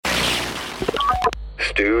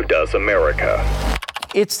Stu Does America.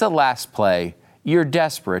 It's the last play. You're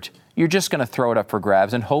desperate. You're just going to throw it up for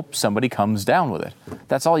grabs and hope somebody comes down with it.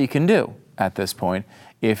 That's all you can do at this point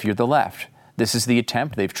if you're the left. This is the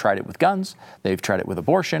attempt. They've tried it with guns. They've tried it with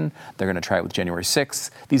abortion. They're going to try it with January 6th.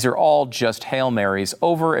 These are all just Hail Marys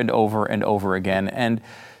over and over and over again. And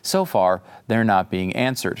so far, they're not being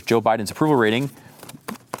answered. Joe Biden's approval rating,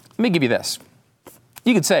 let me give you this.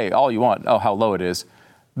 You can say all you want, oh, how low it is.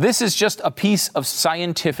 This is just a piece of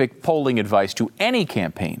scientific polling advice to any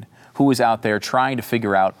campaign who is out there trying to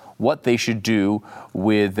figure out what they should do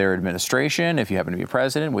with their administration, if you happen to be a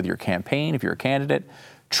president, with your campaign, if you're a candidate.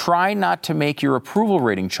 Try not to make your approval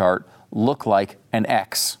rating chart look like an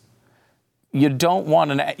X. You don't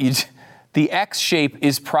want the X shape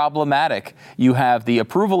is problematic. You have the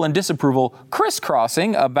approval and disapproval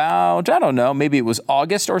crisscrossing about, I don't know, maybe it was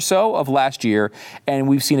August or so of last year, and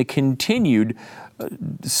we've seen a continued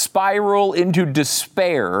spiral into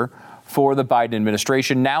despair for the Biden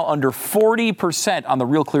administration, now under 40% on the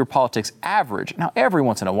Real Clear Politics average. Now, every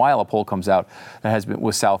once in a while, a poll comes out that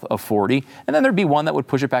was south of 40, and then there'd be one that would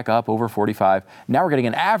push it back up over 45. Now we're getting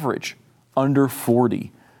an average under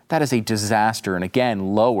 40. That is a disaster, and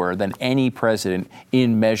again, lower than any president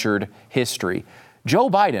in measured history. Joe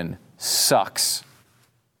Biden sucks.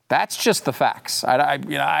 That's just the facts.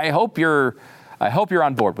 I hope you're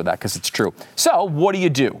on board with that, because it's true. So what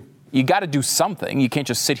do? You got to do something. You can't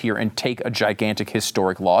just sit here and take a gigantic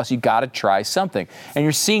historic loss. You got to try something. And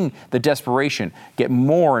you're seeing the desperation get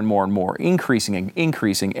more and more and more, increasing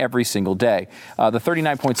every single day. The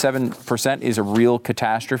 39.7% is a real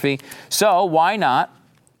catastrophe. So why not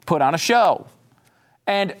put on a show?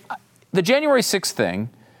 And the January 6th thing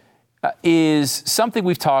is something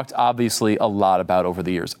we've talked, obviously, a lot about over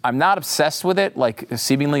the years. I'm not obsessed with it like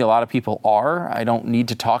seemingly a lot of people are. I don't need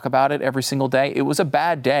to talk about it every single day. It was a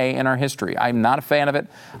bad day in our history. I'm not a fan of it.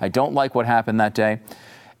 I don't like what happened that day.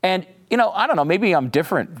 And, I don't know, maybe I'm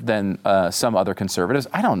different than some other conservatives.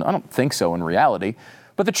 I don't think so in reality.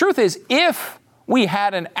 But the truth is, if we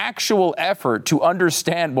had an actual effort to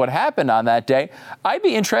understand what happened on that day, I'd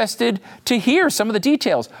be interested to hear some of the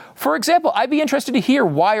details. For example, I'd be interested to hear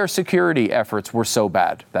why our security efforts were so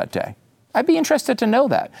bad that day. I'd be interested to know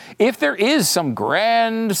that. If there is some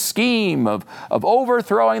grand scheme of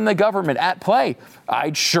overthrowing the government at play,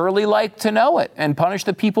 I'd surely like to know it and punish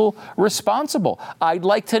the people responsible. I'd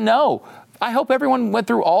like to know. I hope everyone went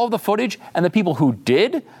through all of the footage, and the people who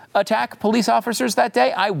did attack police officers that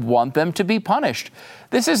day, I want them to be punished.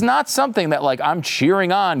 This is not something that, I'm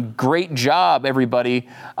cheering on, great job, everybody,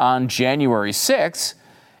 on January 6th.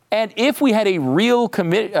 And if we had a real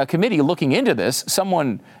committee looking into this,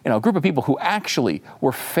 a group of people who actually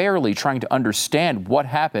were fairly trying to understand what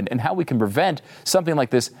happened and how we can prevent something like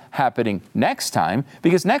this happening next time,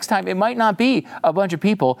 because next time it might not be a bunch of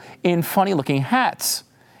people in funny-looking hats.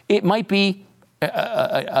 It might be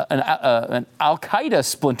an Al-Qaeda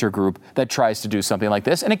splinter group that tries to do something like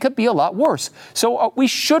this, and it could be a lot worse. So we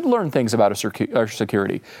should learn things about our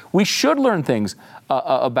security. We should learn things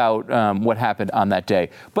about what happened on that day.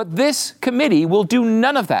 But this committee will do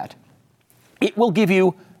none of that. It will give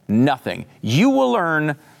you nothing. You will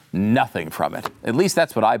learn nothing from it. At least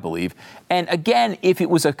that's what I believe. And again, if it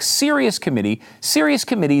was a serious committees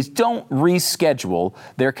don't reschedule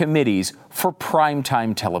their committees for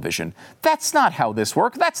primetime television. That's not how this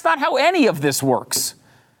works. That's not how any of this works.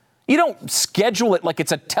 You don't schedule it like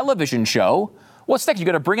it's a television show. What's next? You're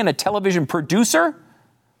going to bring in a television producer?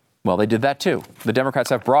 Well, they did that too. The Democrats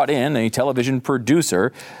have brought in a television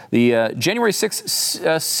producer, the January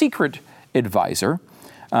 6th secret advisor,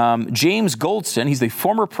 James Goldston. He's the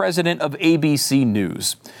former president of ABC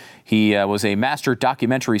News. He was a master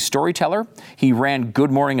documentary storyteller. He ran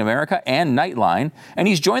Good Morning America and Nightline, and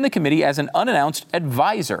he's joined the committee as an unannounced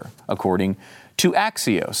advisor, according to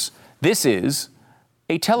Axios. This is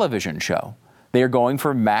a television show. They are going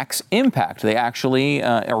for max impact. They actually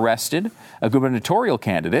arrested a gubernatorial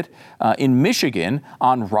candidate in Michigan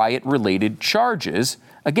on riot-related charges.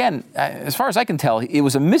 Again, as far as I can tell, it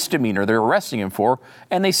was a misdemeanor they're arresting him for,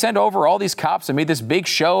 and they sent over all these cops and made this big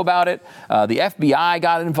show about it. The FBI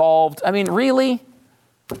got involved. I mean, really?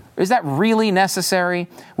 Is that really necessary?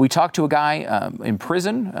 We talked to a guy in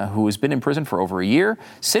prison who has been in prison for over a year,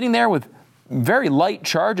 sitting there with very light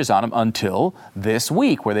charges on him until this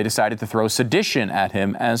week, where they decided to throw sedition at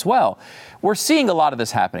him as well. We're seeing a lot of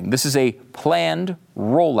this happening. This is a planned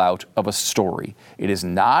rollout of a story. It is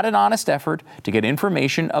not an honest effort to get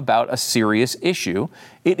information about a serious issue.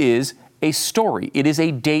 It is a story. It is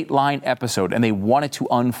a Dateline episode, and they want it to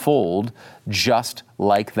unfold just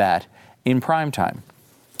like that in primetime.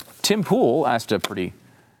 Tim Pool asked a pretty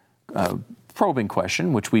probing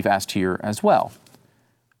question, which we've asked here as well.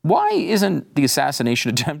 Why isn't the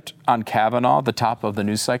assassination attempt on Kavanaugh the top of the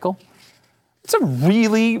news cycle? It's a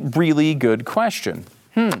really, really good question.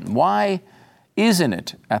 Why isn't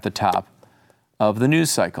it at the top of the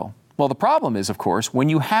news cycle? Well, the problem is, of course, when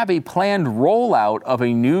you have a planned rollout of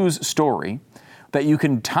a news story that you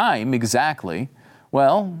can time exactly,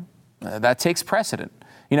 well, that takes precedent.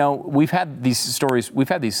 You know, we've had these stories, we've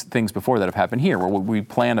had these things before that have happened here where we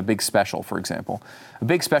plan a big special, for example. A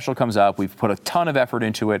big special comes up, we've put a ton of effort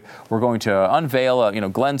into it, we're going to unveil,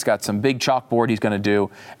 Glenn's got some big chalkboard he's going to do,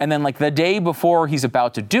 and then like the day before he's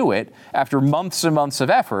about to do it, after months and months of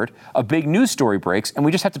effort, a big news story breaks and we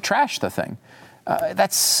just have to trash the thing.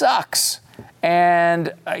 That sucks.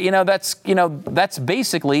 And, that's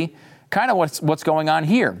basically kind of what's going on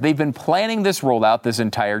here. They've been planning this rollout this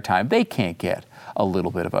entire time. They can't get a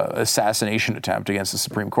little bit of an assassination attempt against the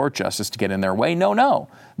Supreme Court justice to get in their way. No.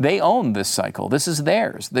 They own this cycle. This is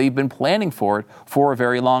theirs. They've been planning for it for a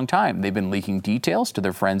very long time. They've been leaking details to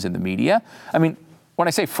their friends in the media. I mean, when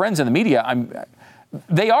I say friends in the media,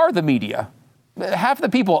 they are the media. Half the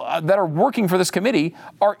people that are working for this committee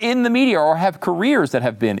are in the media or have careers that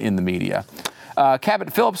have been in the media.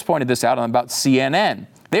 Cabot Phillips pointed this out about CNN.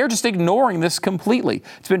 They're just ignoring this completely.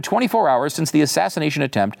 It's been 24 hours since the assassination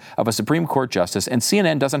attempt of a Supreme Court justice, and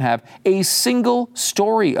CNN doesn't have a single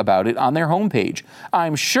story about it on their homepage.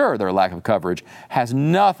 I'm sure their lack of coverage has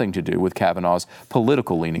nothing to do with Kavanaugh's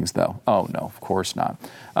political leanings, though. Oh, no, of course not.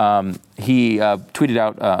 He tweeted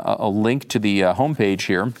out a link to the homepage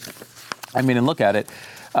here. And look at it.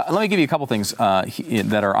 Let me give you a couple things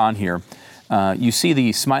that are on here. You see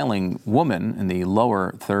the smiling woman in the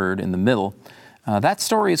lower third in the middle. That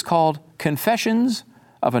story is called Confessions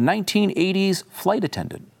of a 1980s Flight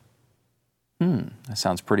Attendant. That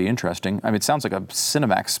sounds pretty interesting. It sounds like a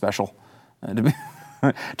Cinemax special,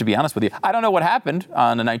 to be honest with you. I don't know what happened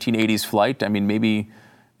on a 1980s flight. Maybe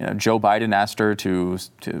Joe Biden asked her to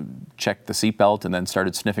check the seatbelt and then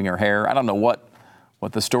started sniffing her hair. I don't know what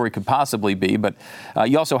the story could possibly be, but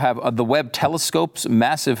you also have the Webb telescope's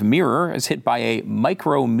massive mirror is hit by a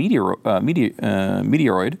meteoroid.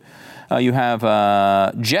 You have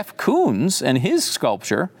Jeff Koons and his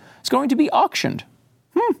sculpture is going to be auctioned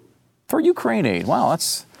for Ukraine aid. Wow,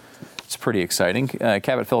 it's pretty exciting.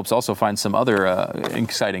 Cabot Phillips also finds some other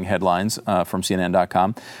exciting headlines from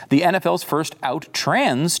CNN.com. The NFL's first out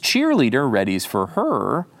trans cheerleader readies for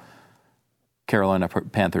her Carolina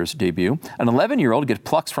Panthers debut. An 11-year-old gets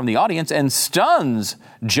plucked from the audience and stuns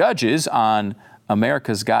judges on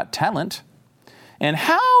America's Got Talent. And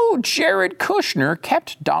how Jared Kushner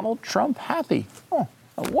kept Donald Trump happy. I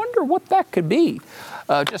wonder what that could be.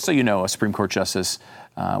 Just so you know, a Supreme Court justice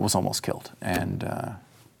was almost killed. And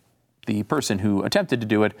the person who attempted to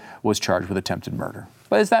do it was charged with attempted murder.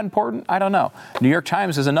 But is that important? I don't know. New York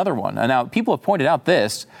Times is another one. And now, people have pointed out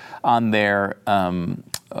this on their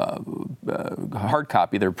hard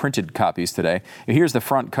copy, their printed copies today. Here's the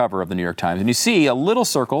front cover of the New York Times. And you see a little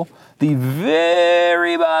circle, the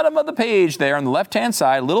very bottom of the page there on the left-hand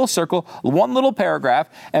side, little circle, one little paragraph.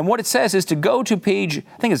 And what it says is to go to page,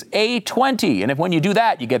 I think it's A20. And when you do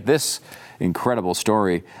that, you get this incredible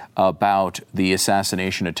story about the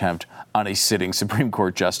assassination attempt on a sitting Supreme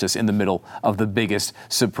Court justice in the middle of the biggest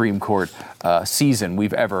Supreme Court season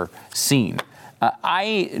we've ever seen.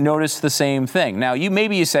 I noticed the same thing. Now,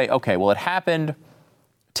 maybe you say, okay, well, it happened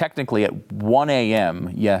technically at 1 a.m.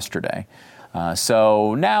 yesterday.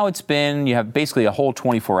 So now you have basically a whole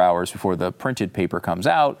 24 hours before the printed paper comes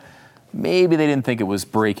out. Maybe they didn't think it was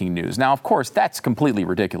breaking news. Now, of course, that's completely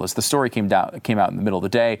ridiculous. The story came out in the middle of the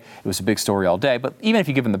day. It was a big story all day. But even if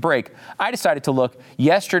you give them the break, I decided to look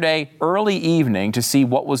yesterday, early evening, to see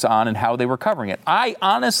what was on and how they were covering it. I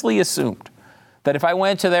honestly assumed that if I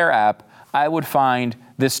went to their app, I would find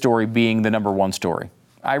this story being the number one story.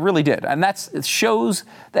 I really did. And it shows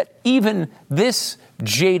that even this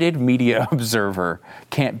jaded media observer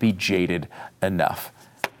can't be jaded enough.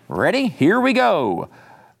 Ready? Here we go.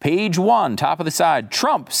 Page 1, top of the side.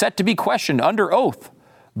 Trump set to be questioned under oath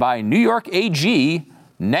by New York AG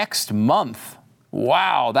next month.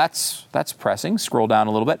 Wow, that's pressing. Scroll down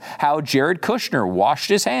a little bit. How Jared Kushner washed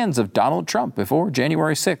his hands of Donald Trump before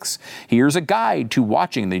January 6th. Here's a guide to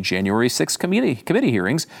watching the January 6th committee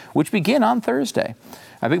hearings, which begin on Thursday.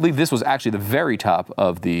 I believe this was actually the very top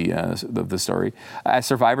of the story. As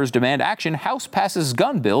survivors demand action, House passes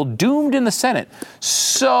gun bill doomed in the Senate.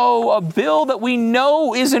 So a bill that we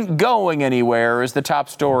know isn't going anywhere is the top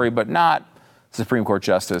story, but not Supreme Court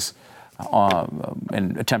justice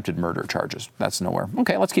and attempted murder charges. That's nowhere.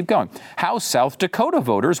 Okay, let's keep going. How South Dakota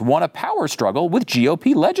voters won a power struggle with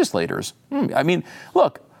GOP legislators.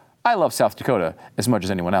 Look, I love South Dakota as much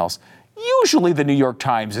as anyone else. Usually the New York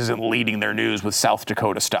Times isn't leading their news with South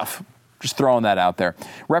Dakota stuff. Just throwing that out there.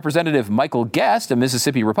 Representative Michael Guest, a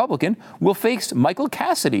Mississippi Republican, will face Michael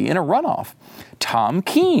Cassidy in a runoff. Tom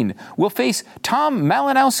Keene will face Tom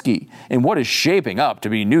Malinowski in what is shaping up to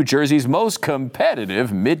be New Jersey's most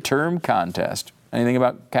competitive midterm contest. Anything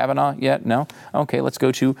about Kavanaugh yet? No? Okay, let's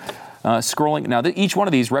go to scrolling. Now, each one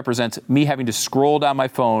of these represents me having to scroll down my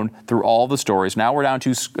phone through all the stories. Now we're down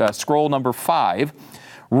to scroll number 5.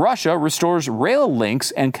 Russia restores rail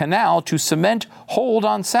links and canal to cement hold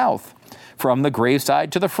on South. From the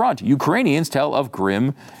graveside to the front, Ukrainians tell of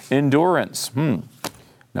grim endurance.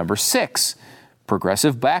 Number 6,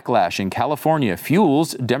 progressive backlash in California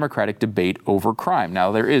fuels Democratic debate over crime.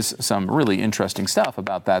 Now, there is some really interesting stuff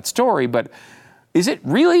about that story, but is it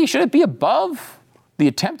really, should it be above the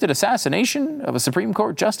attempted assassination of a Supreme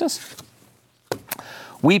Court justice?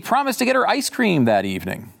 We promised to get her ice cream that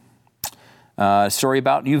evening. Story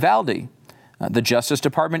about Uvalde. The Justice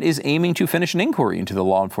Department is aiming to finish an inquiry into the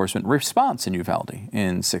law enforcement response in Uvalde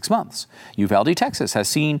in 6 months. Uvalde, Texas, has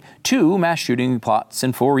seen 2 mass shooting plots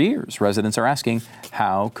in 4 years. Residents are asking,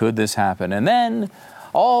 how could this happen? And then,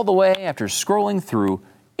 all the way after scrolling through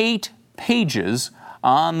 8 pages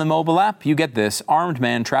on the mobile app, you get this. Armed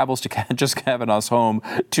man travels to Judge Kavanaugh's home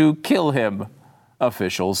to kill him,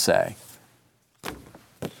 officials say.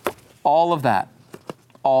 All of that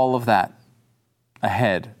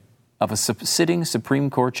ahead of a sitting Supreme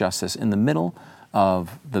Court justice in the middle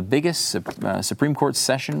of the biggest Supreme Court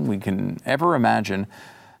session we can ever imagine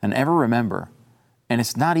and ever remember. And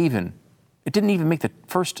it didn't even make the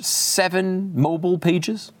first 7 mobile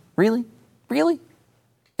pages. Really? Really?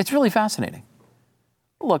 It's really fascinating.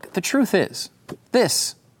 Look, the truth is,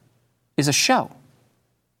 this is a show.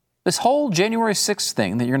 This whole January 6th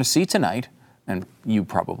thing that you're going to see tonight, and you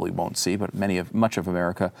probably won't see, but much of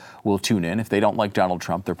America will tune in. If they don't like Donald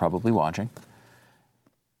Trump, they're probably watching.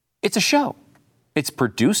 It's a show. It's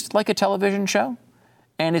produced like a television show,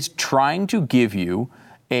 and it's trying to give you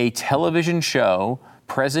a television show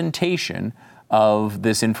presentation of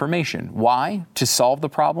this information. Why? To solve the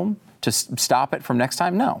problem? To stop it from next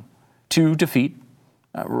time? No. To defeat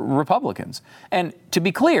Republicans. And to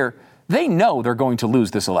be clear, they know they're going to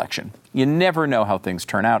lose this election. You never know how things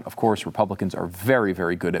turn out. Of course, Republicans are very,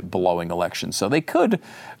 very good at blowing elections, so they could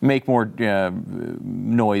make more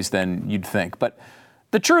noise than you'd think. But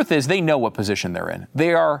the truth is they know what position they're in.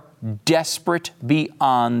 They are desperate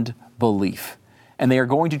beyond belief. And they are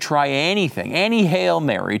going to try anything, any Hail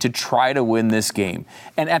Mary, to try to win this game.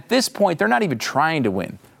 And at this point, they're not even trying to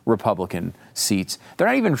win Republican seats. They're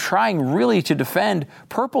not even trying really to defend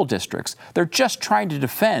purple districts. They're just trying to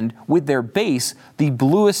defend with their base the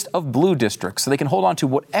bluest of blue districts so they can hold on to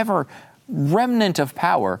whatever remnant of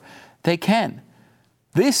power they can.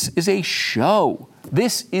 This is a show.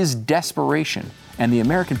 This is desperation. And the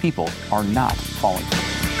American people are not falling for it.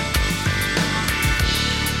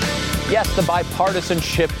 Yes, the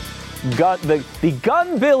bipartisanship, the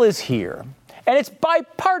gun bill is here. And it's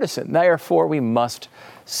bipartisan. Therefore, we must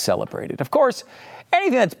celebrate it. Of course,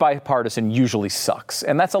 anything that's bipartisan usually sucks.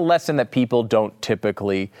 And that's a lesson that people don't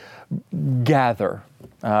typically gather.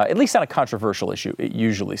 At least on a controversial issue, it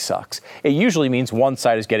usually sucks. It usually means one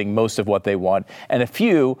side is getting most of what they want, and a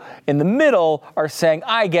few in the middle are saying,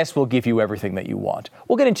 I guess we'll give you everything that you want.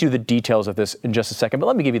 We'll get into the details of this in just a second, but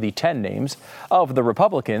let me give you the 10 names of the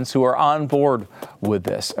Republicans who are on board with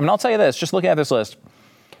this. I mean, I'll tell you this, just looking at this list,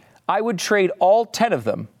 I would trade all 10 of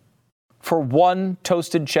them for one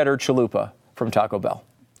toasted cheddar chalupa from Taco Bell.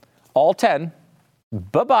 All 10,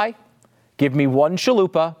 bye-bye. Give me one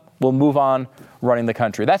chalupa. We'll move on running the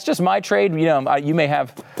country. That's just my trade. You know, you may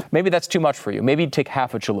have, maybe that's too much for you. Maybe take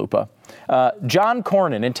half a chalupa. John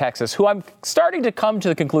Cornyn in Texas, who I'm starting to come to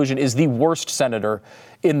the conclusion is the worst senator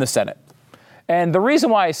in the Senate. And the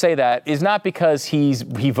reason why I say that is not because he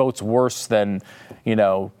votes worse than,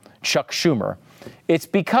 Chuck Schumer. It's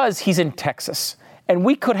because he's in Texas. And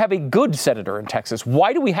we could have a good senator in Texas.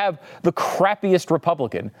 Why do we have the crappiest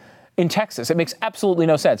Republican in Texas? It makes absolutely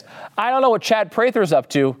no sense. I don't know what Chad Prather's up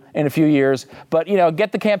to in a few years, but,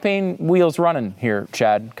 get the campaign wheels running here,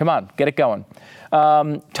 Chad. Come on, get it going.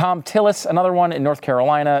 Tom Tillis, another one in North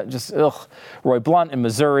Carolina. Roy Blunt in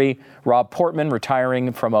Missouri. Rob Portman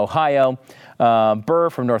retiring from Ohio. Burr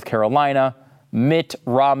from North Carolina. Mitt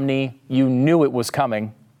Romney. You knew it was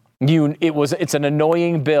coming. It's an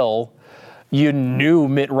annoying bill. You knew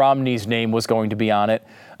Mitt Romney's name was going to be on it.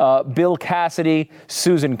 Bill Cassidy,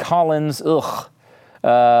 Susan Collins,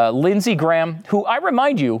 Lindsey Graham, who I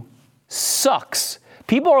remind you, sucks.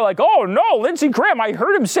 People are like, oh no, Lindsey Graham, I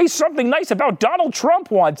heard him say something nice about Donald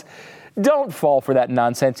Trump once. Don't fall for that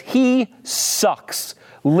nonsense. He sucks.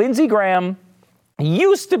 Lindsey Graham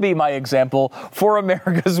used to be my example for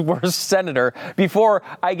America's worst senator before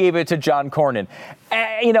I gave it to John Cornyn.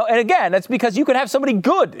 And again, that's because you can have somebody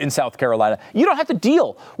good in South Carolina. You don't have to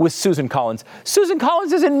deal with Susan Collins. Susan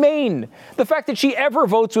Collins is in Maine. The fact that she ever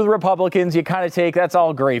votes with Republicans, you kind of take, that's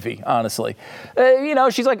all gravy, honestly.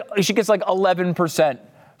 She gets like 11%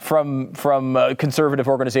 from conservative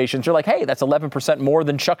organizations. You're like, hey, that's 11% more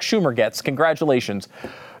than Chuck Schumer gets. Congratulations.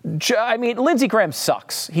 I mean, Lindsey Graham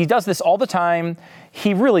sucks. He does this all the time.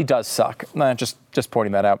 He really does suck. Just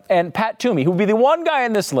pointing that out. And Pat Toomey, who would be the one guy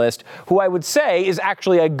on this list who I would say is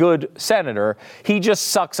actually a good senator, he just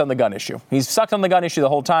sucks on the gun issue. He's sucked on the gun issue the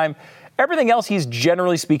whole time. Everything else, he's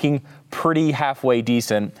generally speaking pretty halfway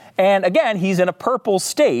decent. And again, he's in a purple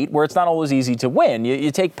state where it's not always easy to win.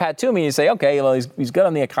 You take Pat Toomey and you say, okay, well, he's good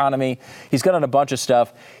on the economy. He's good on a bunch of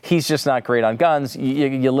stuff. He's just not great on guns.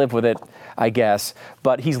 You live with it, I guess.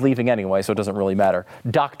 But he's leaving anyway, so it doesn't really matter.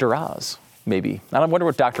 Dr. Oz, maybe. I wonder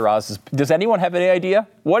what Dr. Oz is. Does anyone have any idea?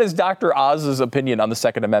 What is Dr. Oz's opinion on the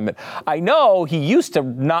Second Amendment? I know he used to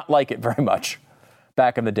not like it very much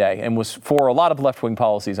back in the day and was for a lot of left-wing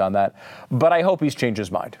policies on that. But I hope he's changed his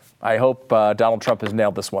mind. I hope Donald Trump has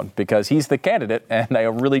nailed this one because he's the candidate, and I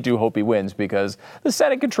really do hope he wins because the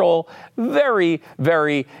Senate control, very,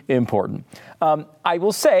 very important. I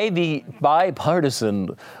will say the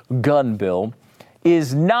bipartisan gun bill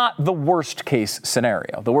is not the worst case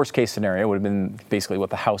scenario. The worst case scenario would have been basically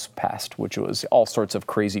what the House passed, which was all sorts of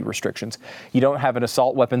crazy restrictions. You don't have an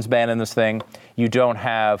assault weapons ban in this thing. You don't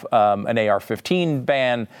have an AR-15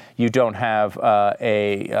 ban. You don't have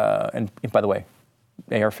and by the way,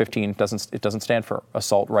 AR-15 doesn't stand for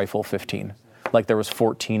assault rifle 15. Like there was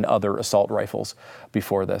 14 other assault rifles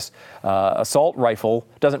before this. Assault rifle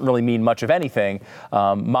doesn't really mean much of anything.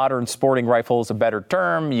 Modern sporting rifle is a better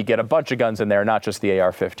term. You get a bunch of guns in there, not just the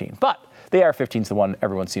AR-15. But the AR-15 is the one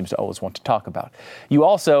everyone seems to always want to talk about. You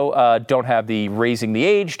also don't have the raising the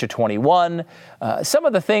age to 21. Some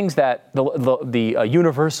of the things that the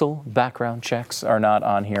universal background checks are not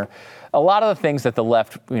on here. A lot of the things that the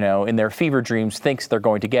left, in their fever dreams thinks they're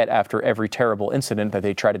going to get after every terrible incident that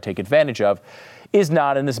they try to take advantage of is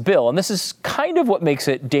not in this bill. And this is kind of what makes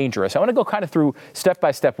it dangerous. I want to go kind of through step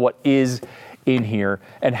by step what is in here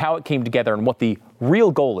and how it came together and what the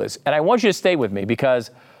real goal is. And I want you to stay with me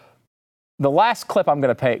because the last clip I'm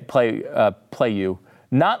going to play you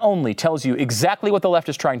not only tells you exactly what the left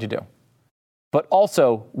is trying to do, but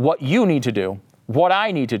also what you need to do, what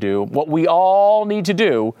I need to do, what we all need to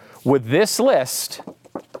do with this list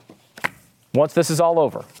once this is all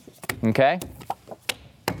over. Okay?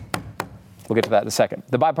 We'll get to that in a second.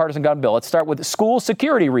 The bipartisan gun bill. Let's start with school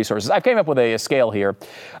security resources. I came up with a scale here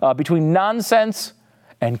between nonsense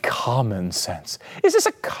and common sense. Is this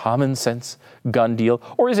a common sense gun deal,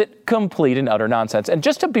 or is it complete and utter nonsense? And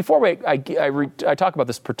just before I talk about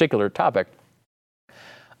this particular topic,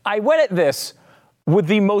 I went at this with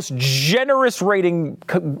the most generous rating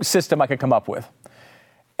system I could come up with.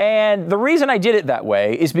 And the reason I did it that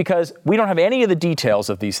way is because we don't have any of the details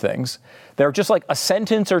of these things. They're just like a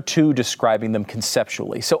sentence or two describing them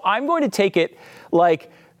conceptually. So I'm going to take it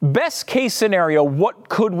like best case scenario, what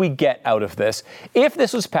could we get out of this? If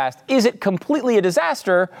this was passed, is it completely a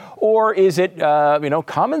disaster or is it,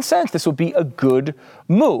 common sense? This would be a good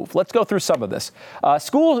move. Let's go through some of this.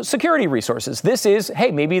 School security resources. This is, hey,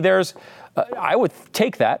 maybe there's, I would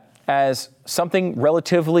take that as something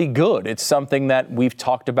relatively good. It's something that we've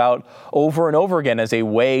talked about over and over again as a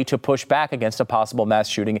way to push back against a possible mass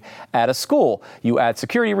shooting at a school. You add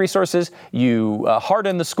security resources, you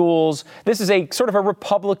harden the schools. This is a sort of a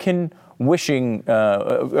Republican wishing,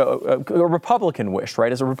 a Republican wish,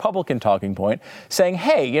 right? As a Republican talking point, saying,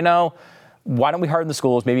 hey, why don't we harden the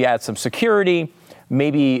schools, maybe add some security,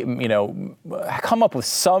 maybe, come up with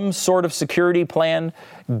some sort of security plan.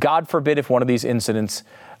 God forbid if one of these incidents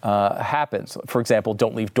happens. For example,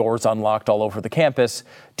 don't leave doors unlocked all over the campus.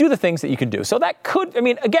 Do the things that you can do. So that could,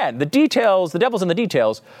 again, the details, the devil's in the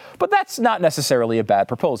details, but that's not necessarily a bad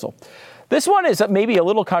proposal. This one is maybe a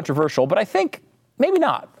little controversial, but I think maybe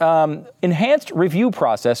not. Enhanced review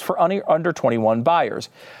process for under 21 buyers.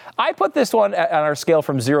 I put this one on our scale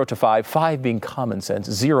from 0 to 5, 5 being common sense,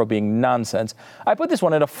 0 being nonsense. I put this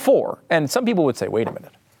one at a 4. And some people would say, wait a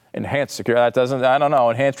minute, enhanced security,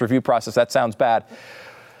 enhanced review process, that sounds bad.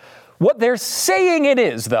 What they're saying it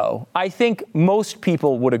is, though, I think most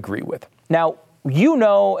people would agree with. Now,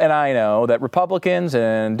 and I know that Republicans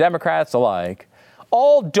and Democrats alike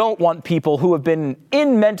all don't want people who have been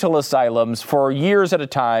in mental asylums for years at a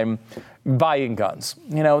time buying guns.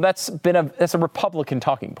 That's a Republican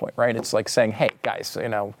talking point, right? It's like saying, hey, guys,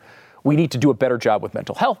 we need to do a better job with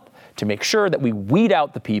mental health to make sure that we weed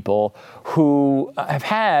out the people who have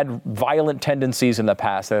had violent tendencies in the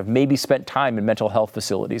past, that have maybe spent time in mental health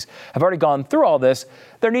facilities, have already gone through all this.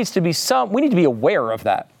 There needs to be we need to be aware of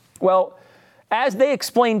that. Well, as they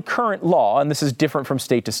explain current law, and this is different from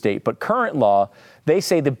state to state, but current law, they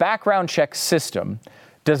say the background check system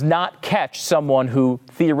does not catch someone who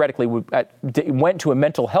theoretically went to a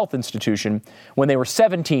mental health institution when they were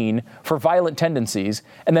 17 for violent tendencies,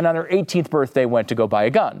 and then on their 18th birthday went to go buy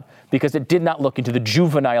a gun, because it did not look into the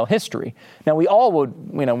juvenile history. Now, we all would,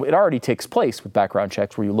 it already takes place with background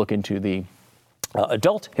checks where you look into the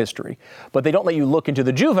adult history, but they don't let you look into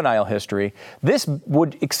the juvenile history. This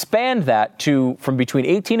would expand that to, from between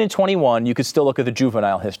 18 and 21, you could still look at the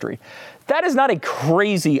juvenile history. That is not a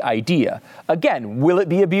crazy idea. Again, will it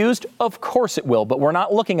be abused? Of course it will, but we're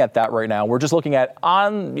not looking at that right now. We're just looking at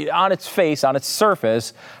on its face, on its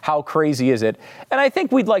surface, how crazy is it? And I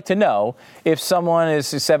think we'd like to know if someone is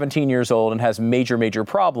 17 years old and has major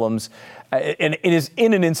problems and is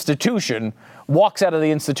in an institution, walks out of the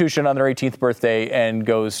institution on their 18th birthday and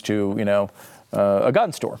goes to, a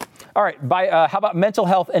gun store. All right, how about mental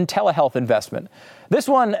health and telehealth investment? This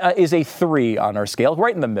one is a 3 on our scale,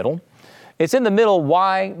 right in the middle. It's in the middle.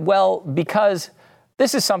 Why? Well, because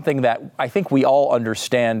this is something that I think we all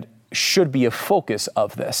understand should be a focus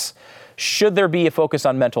of this. Should there be a focus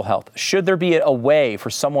on mental health? Should there be a way for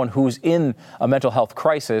someone who's in a mental health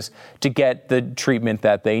crisis to get the treatment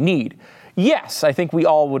that they need? Yes, I think we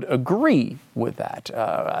all would agree with that.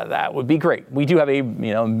 That would be great. We do have a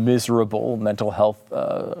miserable mental health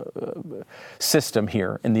system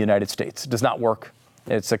here in the United States. It does not work.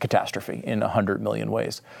 It's a catastrophe in 100 million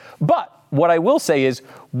ways. But what I will say is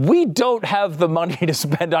we don't have the money to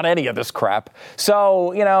spend on any of this crap.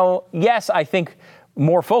 So, yes, I think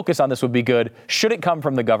more focus on this would be good. Should it come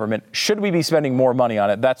from the government? Should we be spending more money on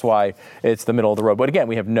it? That's why it's the middle of the road. But again,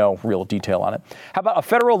 we have no real detail on it. How about a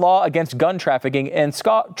federal law against gun trafficking and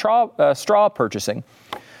straw purchasing?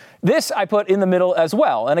 This I put in the middle as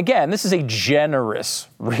well. And again, this is a generous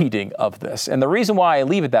reading of this. And the reason why I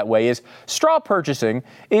leave it that way is straw purchasing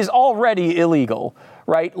is already illegal,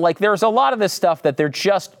 right? Like there's a lot of this stuff that they're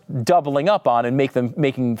just doubling up on and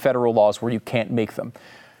making federal laws where you can't make them.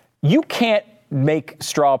 You can't make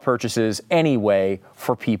straw purchases anyway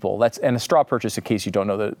for people. And a straw purchase, in case you don't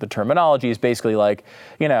know the terminology, is basically like,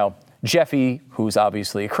 Jeffy, who's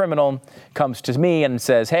obviously a criminal, comes to me and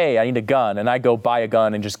says, hey, I need a gun. And I go buy a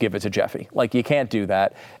gun and just give it to Jeffy. Like, you can't do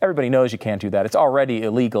that. Everybody knows you can't do that. It's already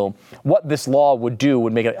illegal. What this law would do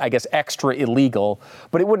would make it, I guess, extra illegal,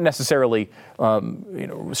 but it wouldn't necessarily,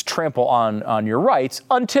 trample on your rights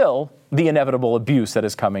until the inevitable abuse that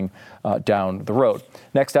is coming down the road.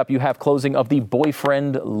 Next up, you have closing of the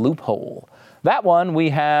boyfriend loophole. That one we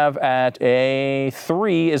have at a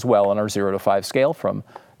 3 as well on our 0 to 5 scale, from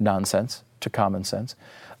nonsense to common sense.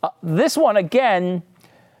 This one, again,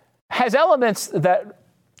 has elements that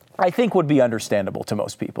I think would be understandable to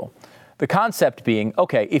most people. The concept being,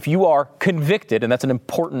 okay, if you are convicted, and that's an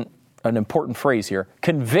important phrase here,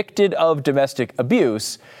 convicted of domestic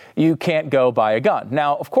abuse, you can't go buy a gun.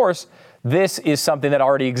 Now, of course, this is something that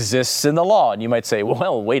already exists in the law. And you might say,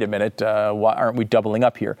 well, wait a minute, why aren't we doubling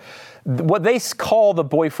up here? What they call the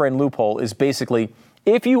boyfriend loophole is basically,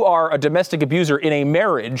 if you are a domestic abuser in a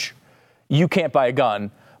marriage, you can't buy a gun.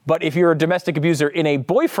 But if you're a domestic abuser in a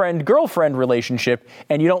boyfriend-girlfriend relationship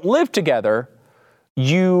and you don't live together,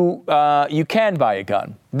 you can buy a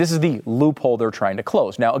gun. This is the loophole they're trying to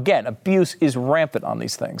close. Now, again, abuse is rampant on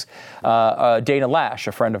these things. Dana Lash,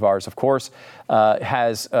 a friend of ours, of course,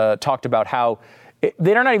 has talked about how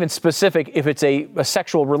they're not even specific if it's a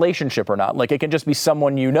sexual relationship or not. Like, it can just be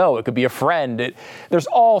someone you know. It could be a friend. There's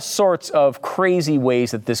all sorts of crazy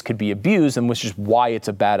ways that this could be abused, and which is why it's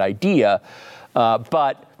a bad idea.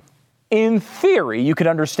 But in theory, you can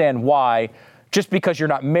understand why, just because you're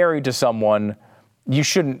not married to someone, you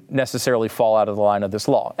shouldn't necessarily fall out of the line of this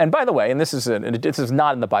law. And by the way, and this is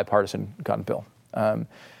not in the bipartisan gun bill.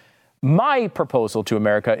 My proposal to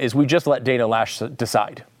America is we just let Dana Lash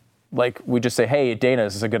decide. Like, we just say, hey, Dana,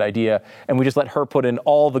 this is a good idea, and we just let her put in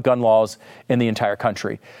all the gun laws in the entire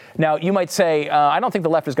country. Now, you might say, I don't think the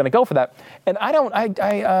left is going to go for that, and I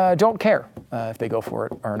don't care if they go for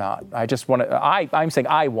it or not. I'm saying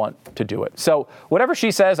I want to do it. So whatever she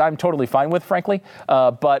says, I'm totally fine with, frankly,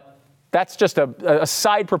 but that's just a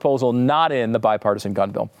side proposal, not in the bipartisan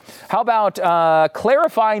gun bill. How about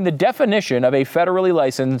clarifying the definition of a federally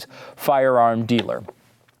licensed firearm dealer?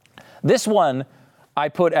 This one I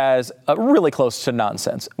put as really close to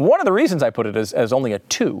nonsense. One of the reasons I put it as only a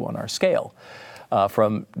 2 on our scale,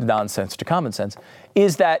 from nonsense to common sense,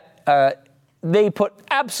 is that they put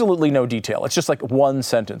absolutely no detail. It's just like one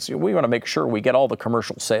sentence. We want to make sure we get all the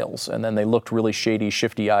commercial sales. And then they looked really shady,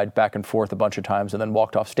 shifty-eyed back and forth a bunch of times and then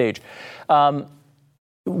walked off stage.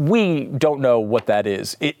 We don't know what that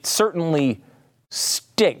is. It certainly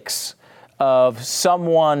stinks of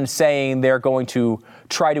someone saying they're going to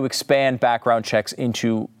try to expand background checks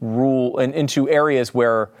into areas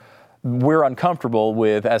where we're uncomfortable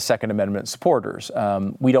with as Second Amendment supporters.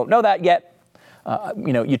 We don't know that yet.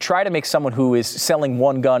 You try to make someone who is selling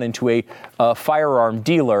one gun into a firearm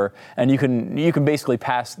dealer, and you can basically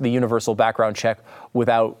pass the universal background check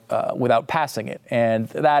without passing it. And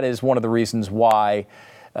that is one of the reasons why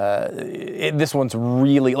this one's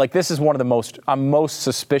really, this is one of the I'm most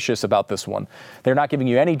suspicious about this one. They're not giving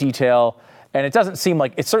you any detail, and it doesn't seem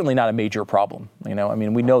like, it's certainly not a major problem. We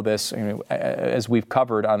know this, as we've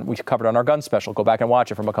covered on our gun special. Go back and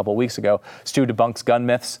watch it from a couple of weeks ago. Stu debunks gun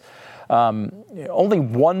myths. Only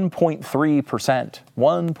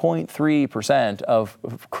 1.3% of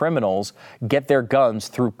criminals get their guns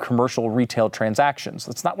through commercial retail transactions.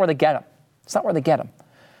 That's not where they get them.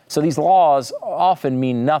 So these laws often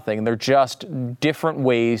mean nothing. They're just different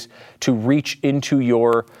ways to reach into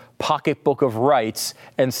your pocketbook of rights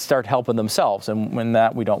and start helping themselves. And when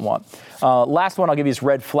that we don't want. Last one I'll give you is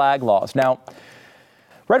red flag laws. Now,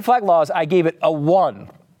 red flag laws, I gave it a 1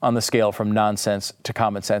 on the scale from nonsense to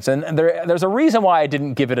common sense. And there's a reason why I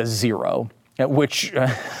didn't give it a 0, which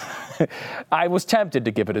I was tempted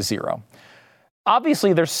to give it a 0.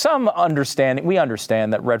 Obviously, there's some understanding. We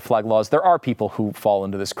understand that red flag laws, there are people who fall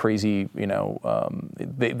into this crazy,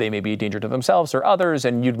 they may be a danger to themselves or others,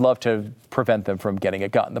 and you'd love to prevent them from getting a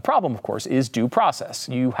gun. The problem, of course, is due process.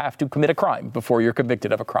 You have to commit a crime before you're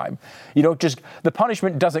convicted of a crime. The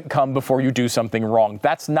punishment doesn't come before you do something wrong.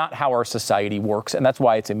 That's not how our society works, and that's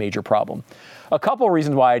why it's a major problem. A couple of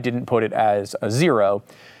reasons why I didn't put it as a 0.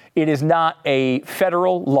 It is not a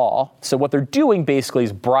federal law. So what they're doing basically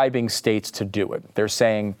is bribing states to do it. They're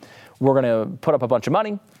saying, we're going to put up a bunch of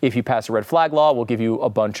money. If you pass a red flag law, we'll give you a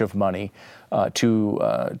bunch of money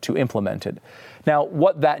to implement it. Now,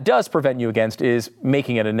 what that does prevent you against is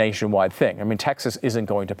making it a nationwide thing. Texas isn't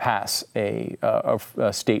going to pass a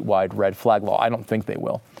statewide red flag law. I don't think they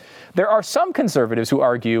will. There are some conservatives who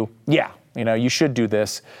argue, you should do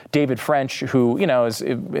this. David French, who, has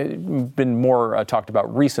been more talked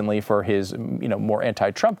about recently for his, more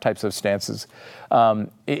anti-Trump types of stances,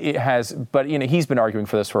 he's been arguing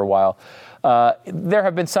for this for a while. There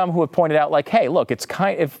have been some who have pointed out, hey, look, it's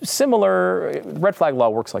similar. Red flag law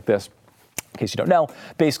works like this. In case you don't know,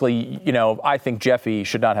 basically, I think Jeffy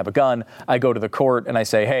should not have a gun. I go to the court and I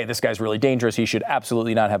say, hey, this guy's really dangerous. He should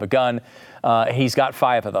absolutely not have a gun. He's got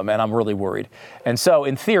 5 of them, and I'm really worried. And so,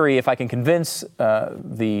 in theory, if I can convince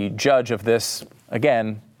the judge of this,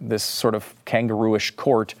 again, this sort of kangaroo-ish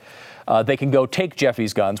court, they can go take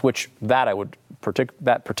Jeffy's guns, which that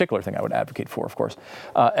particular thing I would advocate for, of course.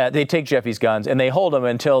 They take Jeffy's guns and they hold him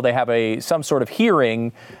until they have some sort of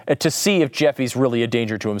hearing to see if Jeffy's really a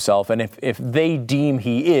danger to himself. And if they deem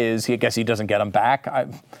he is, I guess he doesn't get them back.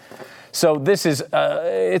 So this is,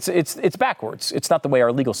 it's backwards. It's not the way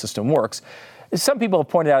our legal system works. Some people have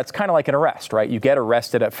pointed out it's kind of like an arrest, right? You get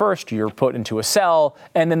arrested at first, you're put into a cell,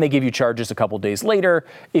 and then they give you charges a couple days later.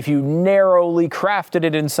 If you narrowly crafted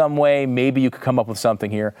it in some way, maybe you could come up with something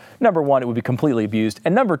here. Number one, it would be completely abused.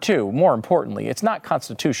 And number two, more importantly, it's not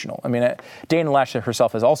constitutional. Dana Loesch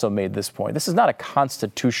herself has also made this point. This is not a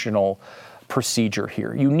constitutional procedure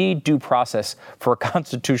here. You need due process for a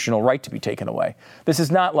constitutional right to be taken away. This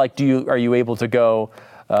is not like, are you able to go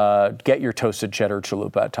get your toasted cheddar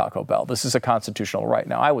chalupa at Taco Bell? This is a constitutional right.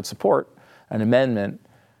 Now, I would support an amendment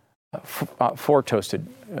for toasted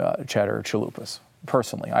cheddar chalupas.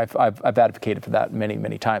 Personally, I've advocated for that many,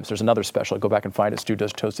 many times. There's another special. Go back and find it. Stu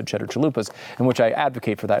does toasted cheddar chalupas, in which I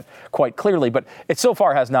advocate for that quite clearly. But it so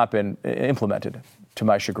far has not been implemented, to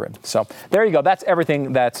my chagrin. So there you go. That's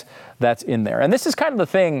everything that's in there. And this is kind of the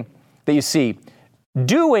thing that you see.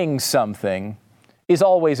 Doing something is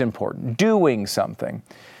always important. Doing something.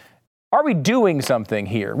 Are we doing something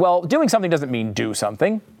here? Well, doing something doesn't mean do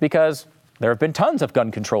something, because there have been tons of gun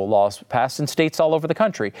control laws passed in states all over the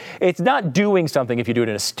country. It's not doing something if you do it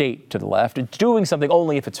in a state to the left. It's doing something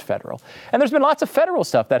only if it's federal. And there's been lots of federal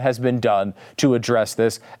stuff that has been done to address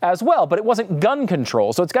this as well, but it wasn't gun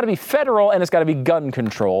control. So it's got to be federal and it's got to be gun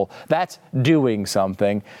control. That's doing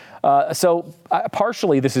something. So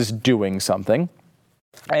partially this is doing something.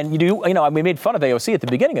 And we made fun of AOC at the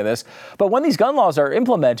beginning of this, but when these gun laws are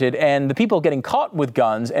implemented and the people getting caught with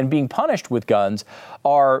guns and being punished with guns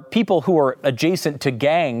are people who are adjacent to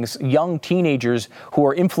gangs, young teenagers who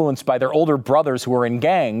are influenced by their older brothers who are in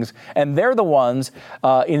gangs, and they're the ones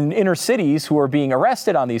in inner cities who are being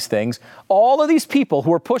arrested on these things, all of these people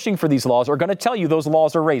who are pushing for these laws are going to tell you those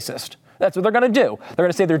laws are racist. That's what they're going to do. They're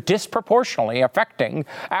going to say they're disproportionately affecting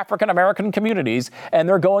African-American communities, and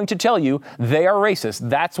they're going to tell you they are racist.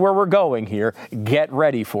 That's where we're going here. Get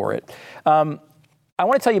ready for it. I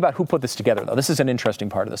want to tell you about who put this together, though. This is an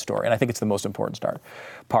interesting part of the story, and I think it's the most important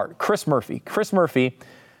part. Chris Murphy. Chris Murphy,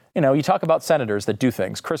 you talk about senators that do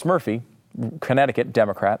things. Chris Murphy, Connecticut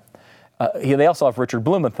Democrat. They also have Richard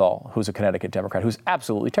Blumenthal, who's a Connecticut Democrat, who's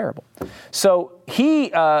absolutely terrible. So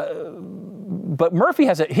but Murphy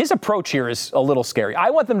his approach here is a little scary. I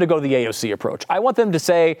want them to go to the AOC approach. I want them to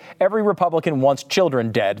say every Republican wants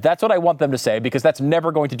children dead. That's what I want them to say, because that's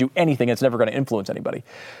never going to do anything. It's never going to influence anybody.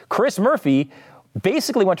 Chris Murphy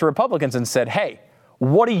basically went to Republicans and said, hey,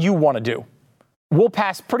 what do you want to do? We'll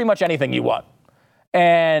pass pretty much anything you want.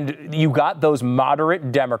 And you got those moderate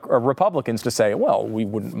Republicans to say, well, we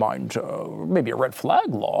wouldn't mind maybe a red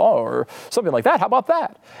flag law or something like that. How about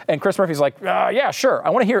that? And Chris Murphy's like, yeah, sure. I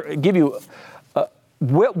want to give you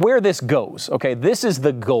where this goes. Okay, this is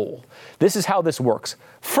the goal. This is how this works.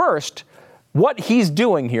 First, what he's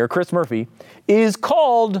doing here, Chris Murphy, is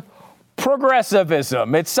called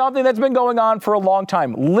progressivism. It's something that's been going on for a long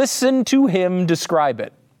time. Listen to him describe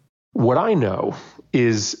it. What I know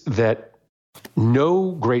is that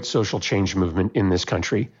no great social change movement in this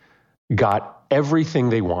country got everything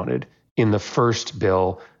they wanted in the first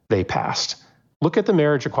bill they passed. Look at the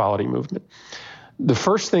marriage equality movement. The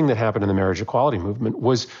first thing that happened in the marriage equality movement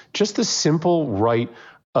was just the simple right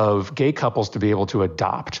of gay couples to be able to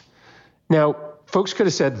adopt. Now, folks could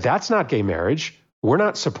have said, that's not gay marriage. We're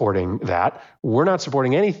not supporting that. We're not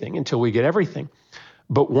supporting anything until we get everything.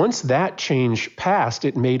 But once that change passed,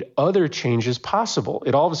 it made other changes possible.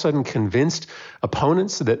 It all of a sudden convinced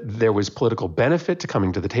opponents that there was political benefit to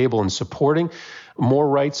coming to the table and supporting more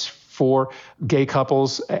rights for gay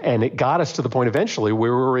couples. And it got us to the point eventually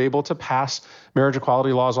where we were able to pass marriage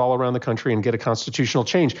equality laws all around the country and get a constitutional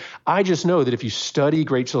change. I just know that if you study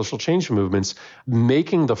great social change movements,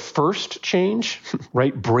 making the first change,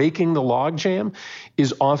 right, breaking the logjam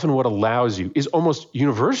is often what allows you, is almost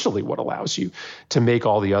universally what allows you to make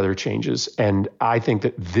all the other changes. And I think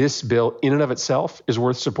that this bill in and of itself is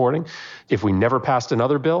worth supporting. If we never passed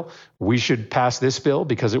another bill, we should pass this bill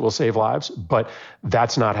because it will save lives. But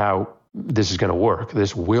that's not how this is going to work.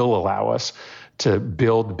 This will allow us to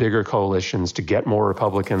build bigger coalitions, to get more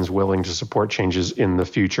Republicans willing to support changes in the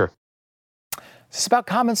future. Is this about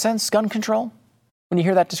common sense gun control? When you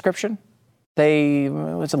hear that description,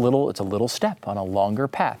 it's a little step on a longer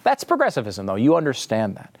path. That's progressivism, though. You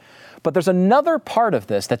understand that. But there's another part of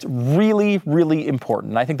this that's really, really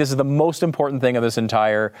important. And I think this is the most important thing of this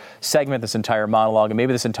entire segment, this entire monologue, and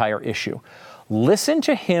maybe this entire issue. Listen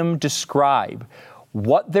to him describe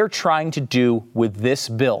what they're trying to do with this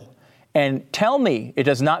bill. And tell me it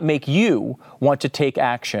does not make you want to take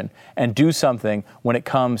action and do something when it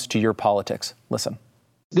comes to your politics. Listen.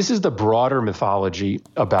 This is the broader mythology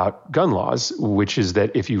about gun laws, which is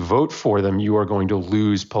that if you vote for them, you are going to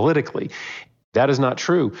lose politically. That is not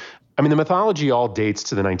true. I mean, the mythology all dates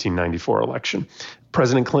to the 1994 election.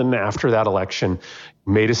 President Clinton, after that election,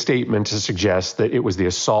 made a statement to suggest that it was the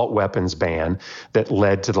assault weapons ban that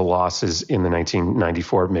led to the losses in the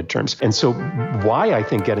 1994 midterms. And so why I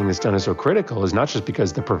think getting this done is so critical is not just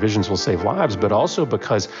because the provisions will save lives, but also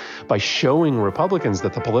because by showing Republicans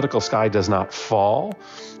that the political sky does not fall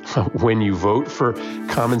when you vote for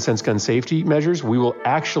common sense gun safety measures, we will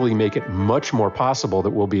actually make it much more possible that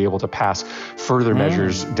we'll be able to pass further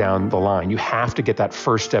measures down the line. You have to get that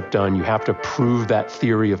first step done. You have to prove that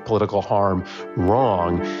theory of political harm wrong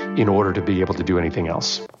in order to be able to do anything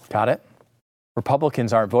else. Got it?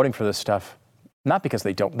 Republicans aren't voting for this stuff, not because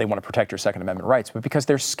they want to protect your Second Amendment rights, but because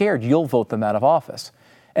they're scared you'll vote them out of office.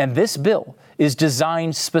 And this bill is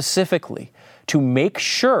designed specifically to make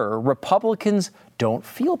sure Republicans don't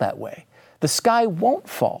feel that way. The sky won't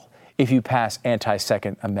fall if you pass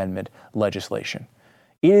anti-Second Amendment legislation.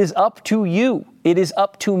 It is up to you. It is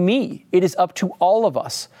up to me. It is up to all of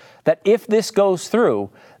us that if this goes through,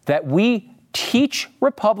 that we teach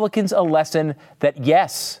Republicans a lesson that,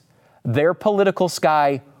 yes, their political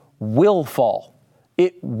sky will fall.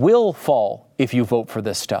 It will fall if you vote for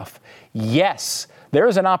this stuff. Yes, there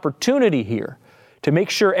is an opportunity here to make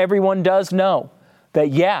sure everyone does know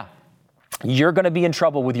that, yeah, you're going to be in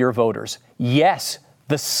trouble with your voters. Yes,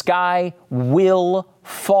 The sky will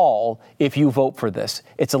fall if you vote for this.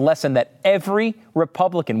 It's a lesson that every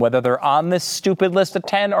Republican, whether they're on this stupid list of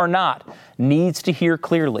 10 or not, needs to hear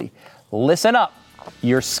clearly. Listen up.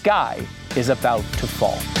 Your sky is about to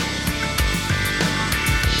fall.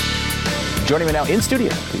 Joining me now in studio,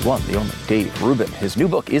 the one, the only Dave Rubin. His new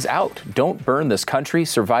book is out. Don't Burn This Country,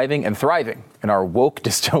 Surviving and Thriving in Our Woke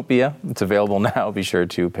Dystopia. It's available now. Be sure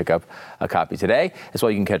to pick up a copy today. As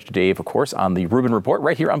well, you can catch Dave, of course, on the Rubin Report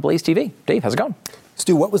right here on Blaze TV. Dave, how's it going?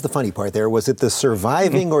 Stu, what was the funny part there? Was it the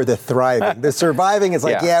surviving or the thriving? The surviving is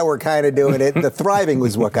like, yeah we're kind of doing it. The thriving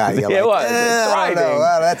was what got you. It was. I don't know.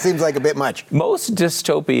 Well, that seems like a bit much. Most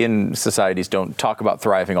dystopian societies don't talk about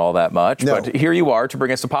thriving all that much, but here you are to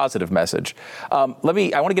bring us a positive message. I want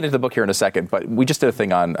to get into the book here in a second, but we just did a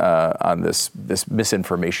thing on this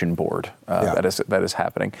misinformation board that is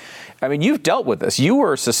happening. I mean, you've dealt with this. You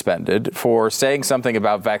were suspended for saying something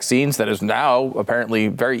about vaccines that is now apparently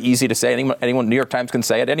very easy to say. Anyone, New York Times can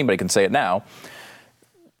say it. Anybody can say it now.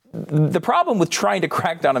 The problem with trying to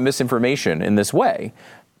crack down on misinformation in this way,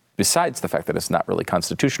 besides the fact that it's not really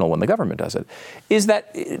constitutional when the government does it, is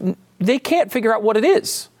that they can't figure out what it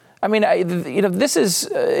is. I mean, this is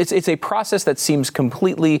it's a process that seems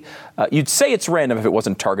completely. You'd say it's random if it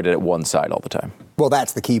wasn't targeted at one side all the time. Well,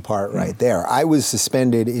 that's the key part right there. I was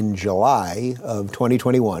suspended in July of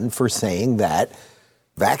 2021 for saying that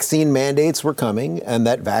vaccine mandates were coming and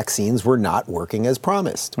that vaccines were not working as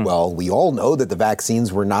promised. Well, we all know that the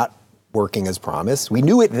vaccines were not working as promised. We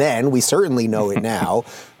knew it then. We certainly know it now.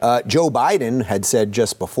 Joe Biden had said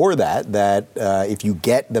just before that if you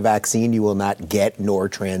get the vaccine, you will not get nor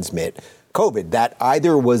transmit COVID. That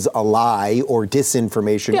either was a lie or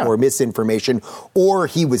disinformation or misinformation, or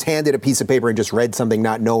he was handed a piece of paper and just read something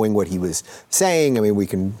not knowing what he was saying. I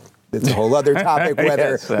mean, it's a whole other topic,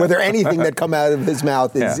 whether anything that come out of his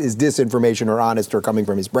mouth is disinformation or honest or coming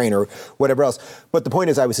from his brain or whatever else. But the point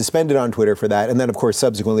is I was suspended on Twitter for that. And then, of course,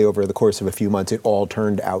 subsequently over the course of a few months, it all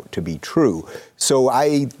turned out to be true. So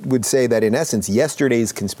I would say that, in essence,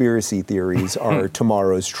 yesterday's conspiracy theories are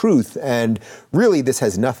tomorrow's truth. And really, this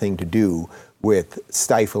has nothing to do with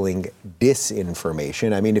stifling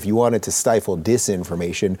disinformation. I mean, if you wanted to stifle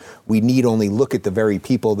disinformation, we need only look at the very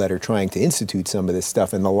people that are trying to institute some of this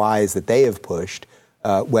stuff and the lies that they have pushed,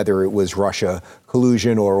 whether it was Russia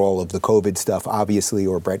collusion or all of the COVID stuff, obviously,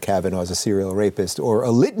 or Brett Kavanaugh as a serial rapist, or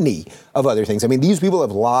a litany of other things. I mean, these people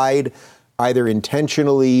have lied either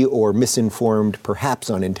intentionally or misinformed,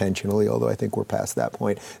 perhaps unintentionally, although I think we're past that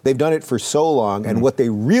point. They've done it for so long, and what they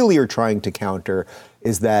really are trying to counter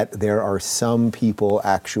is that there are some people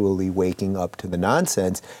actually waking up to the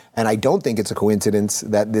nonsense. And I don't think it's a coincidence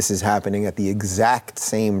that this is happening at the exact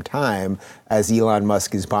same time as Elon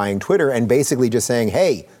Musk is buying Twitter and basically just saying,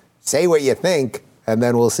 hey, say what you think, and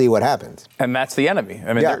then we'll see what happens. And that's the enemy.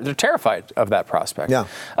 I mean, they're terrified of that prospect. Yeah.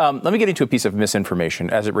 Let me get into a piece of misinformation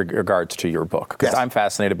as it regards to your book, because I'm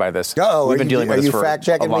fascinated by this. We've been dealing with this for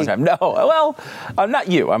a long time. No, well, not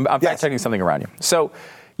you. I'm fact-checking something around you. So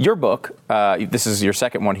your book, this is your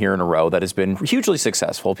second one here in a row that has been hugely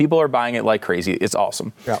successful. People are buying it like crazy. It's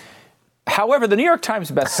awesome. Yeah. However, the New York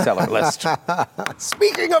Times bestseller list.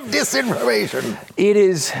 Speaking of disinformation. It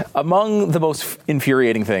is among the most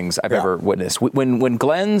infuriating things I've ever witnessed. When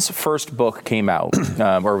Glenn's first book came out,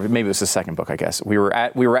 or maybe it was his second book, I guess, we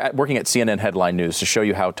were working at CNN Headline News to show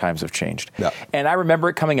you how times have changed. Yeah. And I remember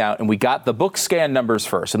it coming out, and we got the book scan numbers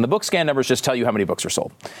first. And the book scan numbers just tell you how many books are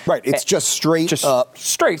sold. Right. It's just straight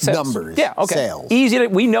sales. Numbers. Yeah, okay. Sales. Easy.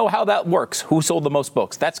 We know how that works. Who sold the most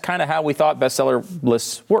books? That's kind of how we thought bestseller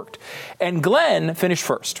lists worked. And Glenn finished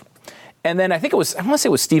first. And then I think it was, I want to say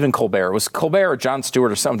it was Stephen Colbert. It was Colbert or Jon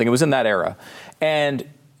Stewart or something. It was in that era. And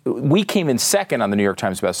we came in second on the New York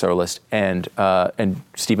Times bestseller list, and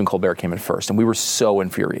Stephen Colbert came in first. And we were so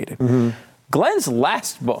infuriated. Mm-hmm. Glenn's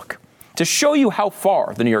last book, to show you how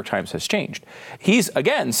far the New York Times has changed, he's,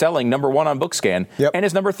 again, selling number one on BookScan, and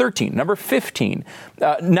is number 13, number 15,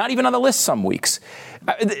 not even on the list some weeks.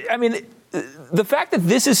 I mean, the fact that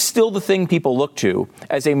this is still the thing people look to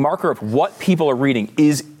as a marker of what people are reading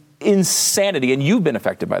is insanity, and you've been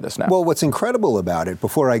affected by this now. Well, what's incredible about it,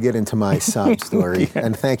 before I get into my sob story,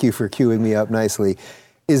 and thank you for queuing me up nicely,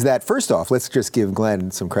 is that, first off, let's just give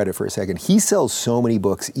Glenn some credit for a second. He sells so many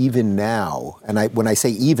books even now, and when I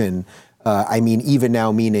say even, I mean even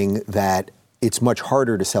now, meaning that it's much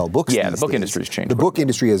harder to sell books these the book days. Industry has changed. The book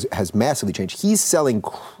industry has massively changed. He's selling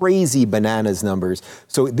crazy bananas numbers.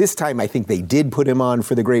 So this time I think they did put him on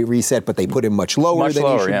for the Great Reset, but they put him much lower than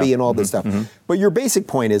he should be and all this stuff. Mm-hmm. But your basic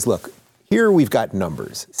point is, look, Here we've got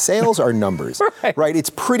numbers. Sales are numbers, right? It's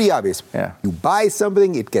pretty obvious. Yeah. You buy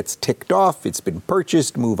something, it gets ticked off, it's been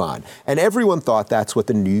purchased, move on. And everyone thought that's what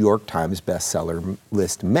the New York Times bestseller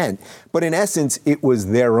list meant. But in essence, it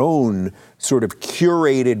was their own sort of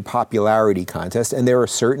curated popularity contest. And there are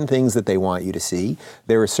certain things that they want you to see.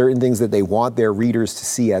 There are certain things that they want their readers to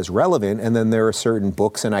see as relevant. And then there are certain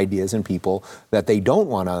books and ideas and people that they don't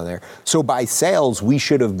want on there. So by sales, we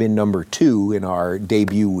should have been number 2 in our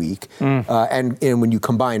debut week. And when you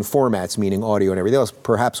combine formats, meaning audio and everything else,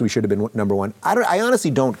 perhaps we should have been number 1. I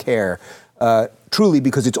honestly don't care. Truly,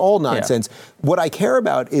 because it's all nonsense. Yeah. What I care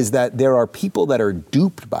about is that there are people that are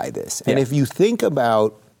duped by this. And if you think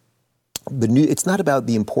about it's not about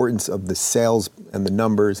the importance of the sales and the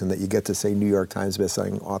numbers and that you get to say New York Times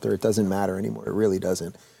bestselling author. It doesn't matter anymore. It really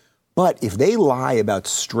doesn't. But if they lie about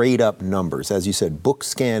straight up numbers, as you said, book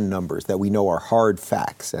scan numbers that we know are hard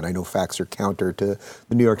facts, and I know facts are counter to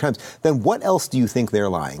the New York Times, then what else do you think they're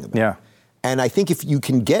lying about? Yeah. And I think if you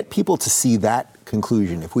can get people to see that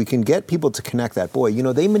conclusion, if we can get people to connect that, boy,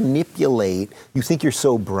 they manipulate. You think you're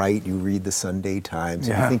so bright, you read the Sunday Times,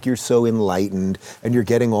 you think you're so enlightened, and you're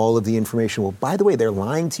getting all of the information. Well, by the way, they're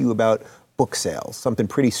lying to you about book sales, something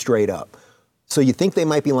pretty straight up. So you think they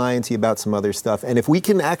might be lying to you about some other stuff. And if we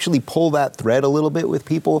can actually pull that thread a little bit with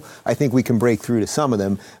people, I think we can break through to some of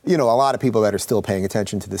them. A lot of people that are still paying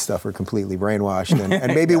attention to this stuff are completely brainwashed.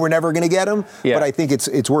 And maybe we're never going to get them, but I think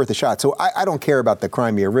it's worth a shot. So I don't care about the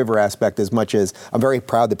Crimea River aspect as much as I'm very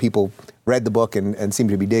proud that people read the book and seem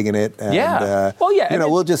to be digging it. And,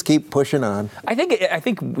 we'll just keep pushing on. I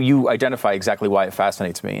think you identify exactly why it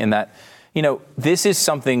fascinates me in that, this is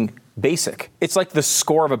something basic. It's like the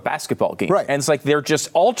score of a basketball game. Right. And it's like they're just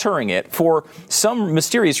altering it for some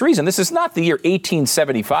mysterious reason. This is not the year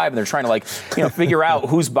 1875 and they're trying to figure out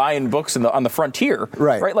who's buying books on the frontier.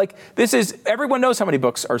 Right. Like this is, everyone knows how many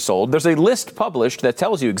books are sold. There's a list published that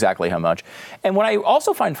tells you exactly how much. And what I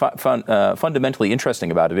also find fundamentally interesting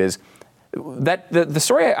about it is that the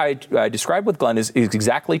story I described with Glenn is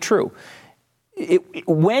exactly true.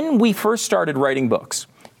 When we first started writing books,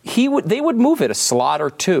 they would move it a slot or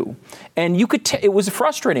two, and you could. It was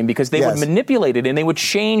frustrating because they would manipulate it and they would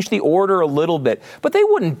change the order a little bit, but they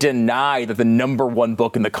wouldn't deny that the number 1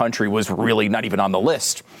 book in the country was really not even on the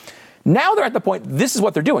list. Now they're at the point. This is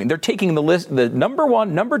what they're doing. They're taking the list, the number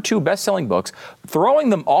 1, number 2 best-selling books, throwing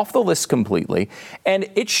them off the list completely, and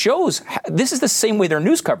it shows. This is the same way their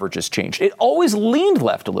news coverage has changed. It always leaned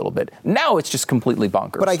left a little bit. Now it's just completely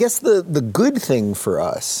bonkers. But I guess the good thing for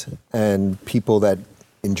us and people that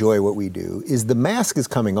enjoy what we do is the mask is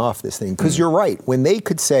coming off this thing, because you're right. When they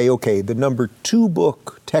could say, okay, the number 2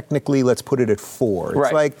 book, technically let's put it at 4.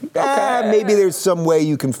 It's like, maybe there's some way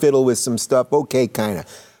you can fiddle with some stuff. Okay, kind of.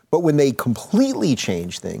 But when they completely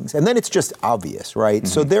change things, and then it's just obvious, right?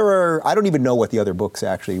 So there are, I don't even know what the other books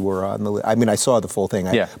actually were on the list. I mean, I saw the full thing,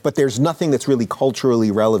 but there's nothing that's really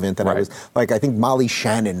culturally relevant that I was, like, I think Molly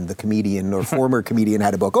Shannon, the comedian or former comedian,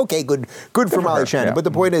 had a book. Okay, good for Molly Shannon. Yeah. But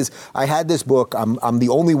the point is, I had this book. I'm the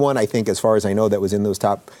only one, I think, as far as I know, that was in those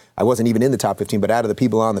top, I wasn't even in the top 15, but out of the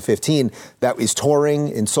people on the 15, that is touring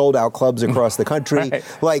in sold-out clubs across the country.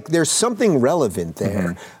 Like, there's something relevant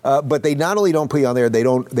there. But they not only don't put you on there, they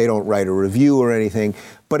don't write a review or anything.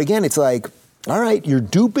 But again, it's like, all right, you're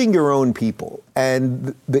duping your own people.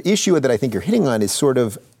 And the issue that I think you're hitting on is sort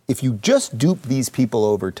of, if you just dupe these people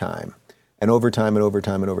over time, and over time, and over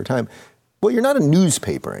time, and over time, well, you're not a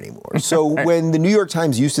newspaper anymore. So when the New York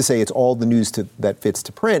Times used to say it's all the news that fits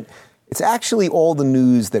to print, it's actually all the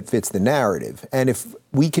news that fits the narrative. And if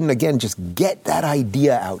we can, again, just get that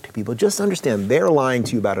idea out to people, just understand they're lying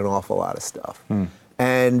to you about an awful lot of stuff.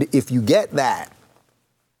 And if you get that,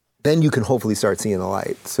 then you can hopefully start seeing the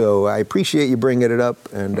light. So I appreciate you bringing it up,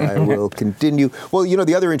 and I will continue. Well,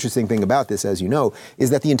 the other interesting thing about this, as you know,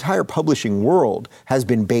 is that the entire publishing world has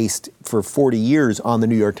been based for 40 years on the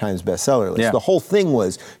New York Times bestseller list. Yeah. The whole thing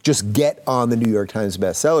was just get on the New York Times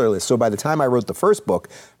bestseller list. So by the time I wrote the first book,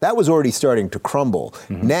 that was already starting to crumble.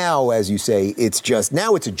 Now, as you say,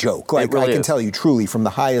 now it's a joke. Like, really I can tell you truly, from the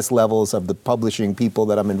highest levels of the publishing people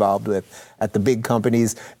that I'm involved with at the big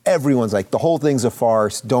companies, everyone's like, the whole thing's a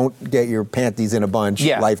farce. Don't get your panties in a bunch.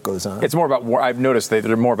 Yeah. Life goes on. It's more about, I've noticed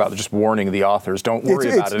they're more about just warning the authors. Don't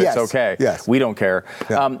worry about it. Yes, it's okay. Yes. We don't care.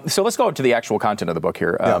 Yeah. So let's go to the actual content of the book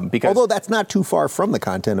here. Because although that's not too far from the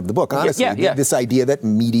content of the book, honestly. This idea that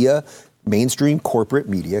media mainstream corporate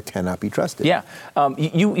media cannot be trusted. Yeah.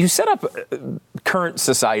 You set up current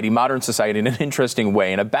society, modern society, in an interesting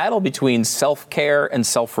way, in a battle between self-care and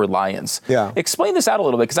self-reliance. Yeah. Explain this out a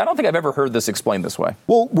little bit, because I don't think I've ever heard this explained this way.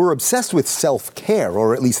 Well, we're obsessed with self-care,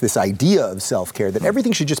 or at least this idea of self-care, that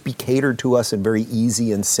everything should just be catered to us and very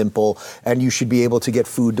easy and simple, and you should be able to get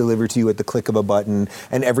food delivered to you at the click of a button,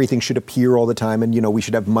 and everything should appear all the time, and, we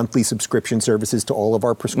should have monthly subscription services to all of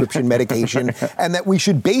our prescription medication, and that we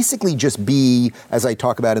should basically just be, as I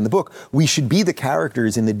talk about in the book, we should be the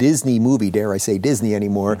characters in the Disney movie, dare I say Disney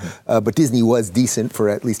anymore, but Disney was decent for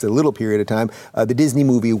at least a little period of time, the Disney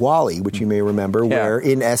movie WALL-E, which you may remember, where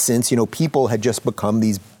in essence, people had just become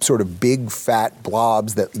these sort of big fat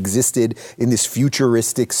blobs that existed in this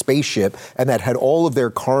futuristic spaceship and that had all of their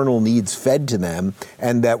carnal needs fed to them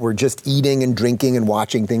and that were just eating and drinking and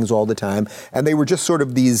watching things all the time. And they were just sort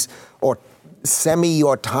of these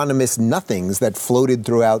semi-autonomous nothings that floated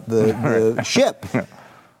throughout the ship.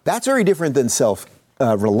 That's very different than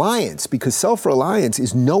self-reliance, because self-reliance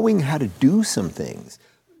is knowing how to do some things.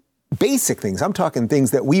 Basic things. I'm talking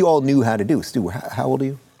things that we all knew how to do. Stu, how old are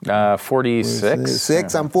you? 46.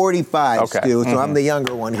 Six. I'm 45, okay. Stu, so I'm the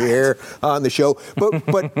younger one here on the show.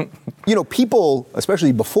 But people,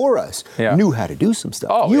 especially before us, knew how to do some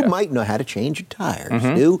stuff. You might know how to change a tire,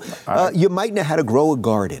 Stu. You might know how to grow a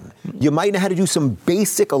garden. You might know how to do some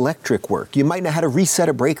basic electric work. You might know how to reset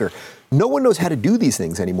a breaker. No one knows how to do these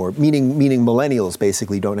things anymore, meaning millennials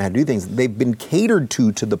basically don't know how to do things. They've been catered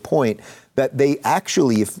to the point that they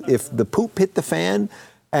actually, if the poop hit the fan,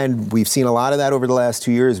 and we've seen a lot of that over the last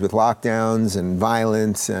 2 years with lockdowns and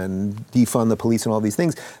violence and defund the police and all these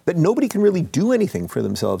things, that nobody can really do anything for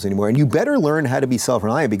themselves anymore. And you better learn how to be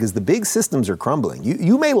self-reliant, because the big systems are crumbling.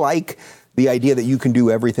 You may like the idea that you can do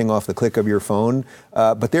everything off the click of your phone,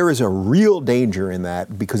 but there is a real danger in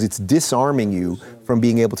that, because it's disarming you from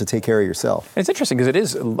being able to take care of yourself. It's interesting because it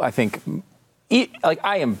is, I think,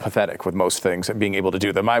 I am pathetic with most things and being able to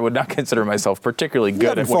do them. I would not consider myself particularly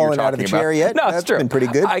good at what you're talking about. You haven't fallen out of the chair yet? No, it's That's true. been pretty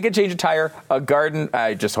good. I can change a tire, a garden.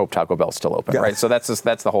 I just hope Taco Bell's still open, right? So that's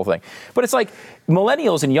the whole thing. But it's like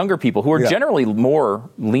millennials and younger people who are generally more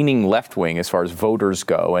leaning left-wing as far as voters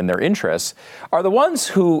go and their interests are the ones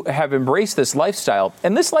who have embraced this lifestyle.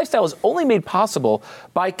 And this lifestyle is only made possible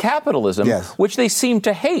by capitalism, which they seem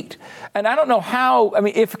to hate. And I don't know how,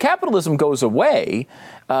 if capitalism goes away,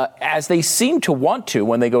 as they seem to want to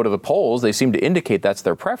when they go to the polls, they seem to indicate that's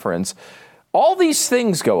their preference, all these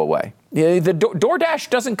things go away. The DoorDash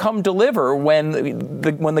doesn't come deliver when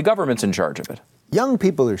the government's in charge of it. Young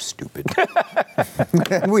people are stupid.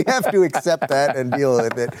 We have to accept that and deal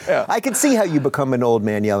with it. I can see how you become an old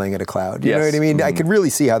man yelling at a cloud. You know what I mean? I can really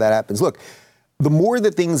see how that happens. Look, the more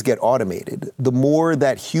that things get automated, the more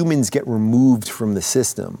that humans get removed from the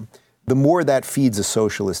system, the more that feeds a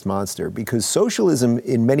socialist monster, because socialism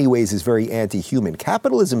in many ways is very anti-human.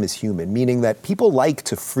 Capitalism is human, meaning that people like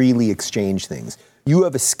to freely exchange things. You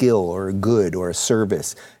have a skill or a good or a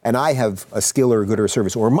service, and I have a skill or a good or a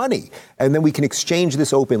service or money, and then we can exchange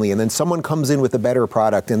this openly, and then someone comes in with a better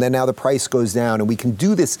product, and then now the price goes down, and we can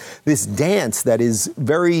do this dance that is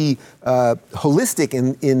very holistic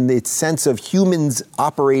in its sense of humans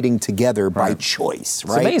operating together by choice,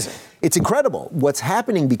 right? It's amazing. It's incredible. What's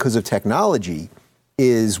happening because of technology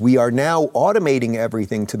is we are now automating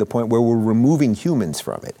everything to the point where we're removing humans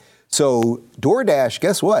from it. So DoorDash,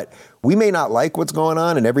 guess what? We may not like what's going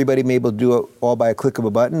on, and everybody may be able to do it all by a click of a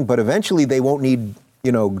button, but eventually they won't need,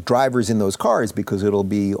 drivers in those cars, because it'll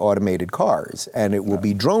be automated cars, and it will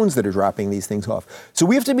be drones that are dropping these things off. So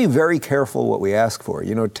we have to be very careful what we ask for.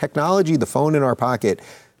 Technology, the phone in our pocket,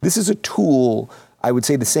 this is a tool, I would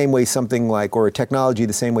say the same way something like, or a technology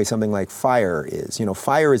the same way something like fire is.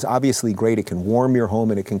 Fire is obviously great. It can warm your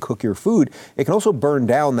home and it can cook your food. It can also burn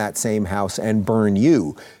down that same house and burn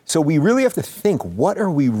you. So we really have to think, what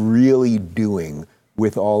are we really doing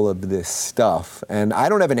with all of this stuff? And I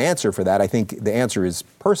don't have an answer for that. I think the answer is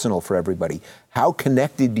personal for everybody. How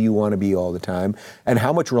connected do you want to be all the time? And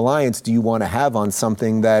how much reliance do you want to have on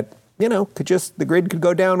something that the grid could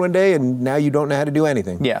go down one day and now you don't know how to do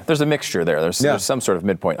anything? Yeah, there's a mixture there. There's some sort of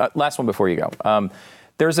midpoint. Last one before you go. I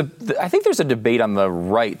think there's a debate on the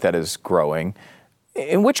right that is growing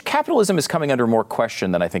in which capitalism is coming under more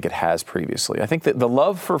question than I think it has previously. I think that the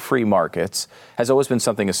love for free markets has always been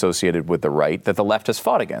something associated with the right that the left has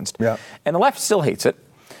fought against. Yeah. And the left still hates it.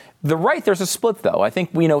 The right, there's a split, though. I think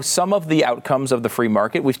we know some of the outcomes of the free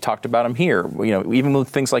market. We've talked about them here. Even with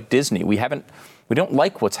things like Disney, we don't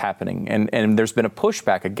like what's happening, and there's been a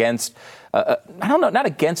pushback against, not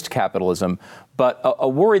against capitalism, but a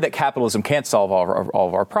worry that capitalism can't solve all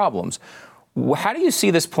of our problems. How do you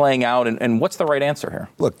see this playing out, and what's the right answer here?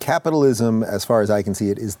 Look, capitalism, as far as I can see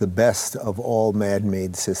it, is the best of all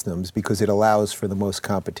man-made systems because it allows for the most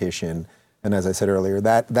competition. And as I said earlier,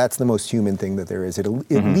 that's the most human thing that there is. It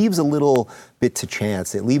leaves a little bit to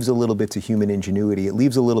chance. It leaves a little bit to human ingenuity. It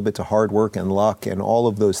leaves a little bit to hard work and luck and all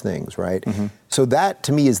of those things, right? So that,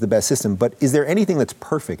 to me, is the best system. But is there anything that's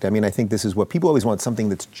perfect? I mean, I think this is what people always want, something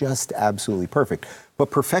that's just absolutely perfect. But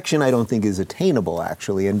perfection, I don't think, is attainable,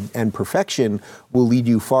 actually. And perfection will lead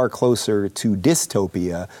you far closer to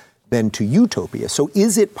dystopia than to utopia. So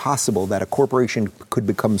is it possible that a corporation could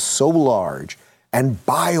become so large and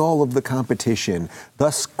buy all of the competition,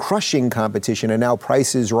 thus crushing competition, and now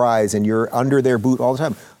prices rise and you're under their boot all the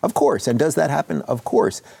time? Of course. And does that happen? Of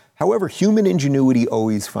course. However, human ingenuity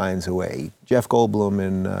always finds a way. Jeff Goldblum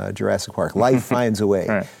in Jurassic Park, life finds a way.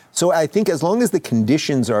 Right. So I think as long as the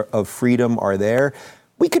conditions of freedom are there,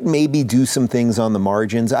 we could maybe do some things on the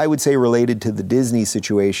margins. I would say related to the Disney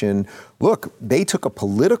situation, look, they took a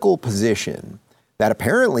political position that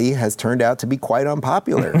apparently has turned out to be quite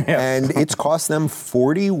unpopular. Yes. And it's cost them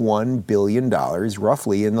 $41 billion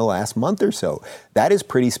roughly in the last month or so. That is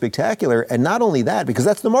pretty spectacular. And not only that, because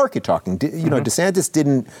that's the market talking. You know, DeSantis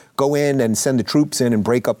didn't go in and send the troops in and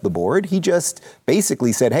break up the board. He just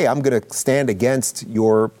basically said, hey, I'm going to stand against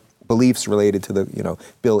your beliefs related to the,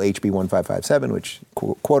 Bill HB 1557, which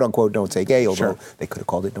quote unquote don't say gay, although they could have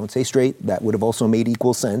called it don't say straight. That would have also made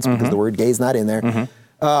equal sense because the word gay is not in there.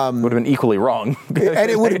 Would have been equally wrong.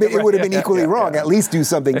 And it would have been equally wrong. At least do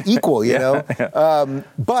something equal, you know?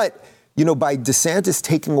 But, by DeSantis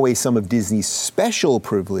taking away some of Disney's special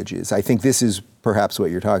privileges, I think this is perhaps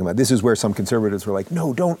what you're talking about. This is where some conservatives were like,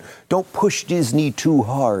 no, don't push Disney too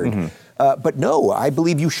hard. But no, I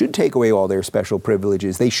believe you should take away all their special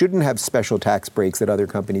privileges. They shouldn't have special tax breaks that other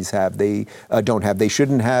companies have. They don't have. They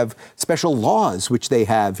shouldn't have special laws, which they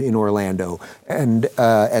have in Orlando, and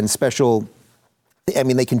special. I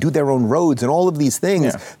mean, they can do their own roads and all of these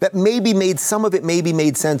things that some of it maybe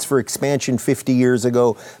made sense for expansion 50 years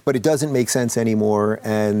ago, but it doesn't make sense anymore.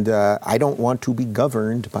 And I don't want to be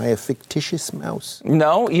governed by a fictitious mouse.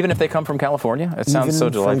 No, even if they come from California? It sounds so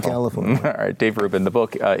delightful. From California. All right, Dave Rubin, the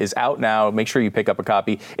book is out now. Make sure you pick up a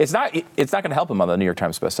copy. It's not going to help him on the New York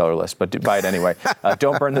Times bestseller list, but buy it anyway.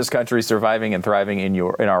 Don't Burn This Country, Surviving and Thriving in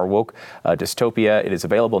Our Woke Dystopia. It is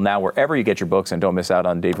available now wherever you get your books, and don't miss out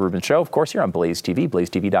on Dave Rubin's show. Of course, you're on Blaze TV,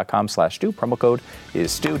 blazetv.com/Stu. Promo code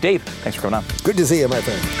is Stu. Dave, thanks for coming on. Good to see you, my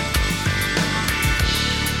friend.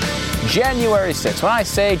 January 6th. When I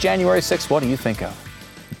say January 6th, what do you think of?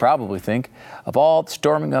 You probably think of all the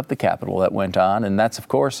storming of the Capitol that went on, and that's, of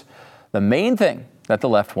course, the main thing that the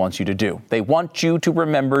left wants you to do. They want you to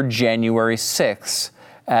remember January 6th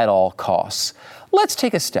at all costs. Let's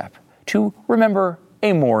take a step to remember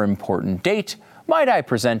a more important date. Might I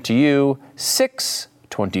present to you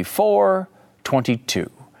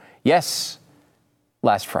 6/24/22. Yes,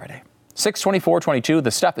 last Friday. 6/24/22.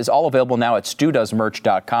 The stuff is all available now at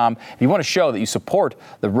StuDoesMerch.com. If you want to show that you support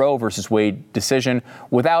the Roe versus Wade decision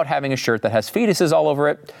without having a shirt that has fetuses all over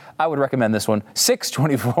it, I would recommend this one.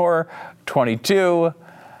 6/24/22.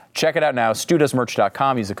 Check it out now.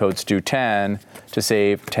 StuDoesMerch.com. Use the code STU10 to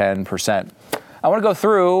save 10%. I want to go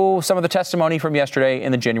through some of the testimony from yesterday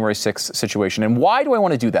in the January 6th situation. And why do I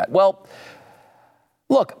want to do that? Well,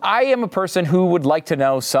 look, I am a person who would like to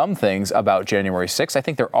know some things about January 6th. I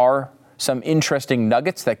think there are some interesting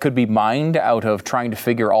nuggets that could be mined out of trying to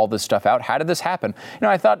figure all this stuff out. How did this happen?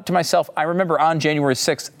 I thought to myself, I remember on January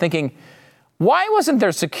 6th thinking, why wasn't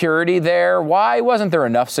there security there? Why wasn't there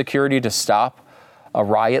enough security to stop a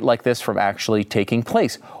riot like this from actually taking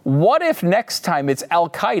place? What if next time it's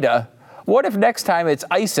Al-Qaeda? What if next time it's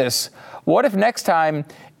ISIS? What if next time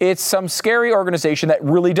it's some scary organization that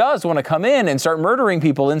really does want to come in and start murdering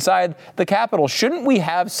people inside the Capitol? Shouldn't we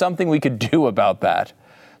have something we could do about that?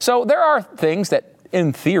 So there are things that,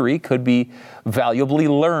 in theory, could be valuably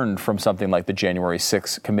learned from something like the January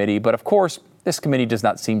 6th committee. But of course, this committee does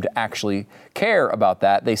not seem to actually care about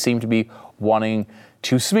that. They seem to be wanting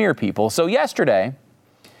to smear people. So yesterday,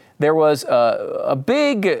 there was a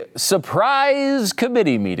big surprise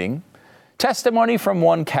committee meeting. Testimony from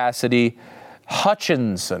one Cassidy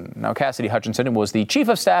Hutchinson. Now, Cassidy Hutchinson was the chief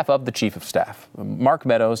of staff of the chief of staff. Mark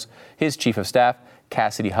Meadows, his chief of staff,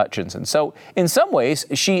 Cassidy Hutchinson. So in some ways,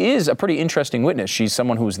 she is a pretty interesting witness. She's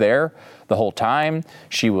someone who was there the whole time.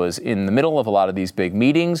 She was in the middle of a lot of these big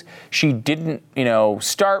meetings. She didn't,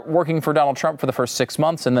 start working for Donald Trump for the first 6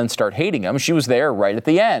 months and then start hating him. She was there right at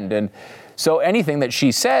the end. And so anything that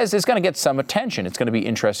she says is going to get some attention. It's going to be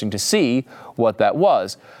interesting to see what that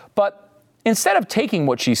was. But instead of taking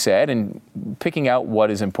what she said and picking out what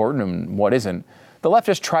is important and what isn't, the left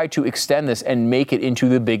has tried to extend this and make it into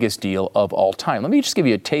the biggest deal of all time. Let me just give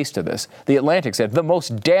you a taste of this. The Atlantic said, the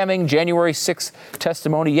most damning January 6th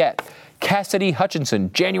testimony yet. Cassidy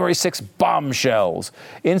Hutchinson, January 6 bombshells.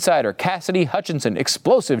 Insider, Cassidy Hutchinson,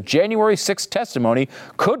 explosive January 6 testimony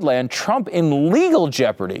could land Trump in legal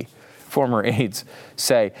jeopardy. Former aides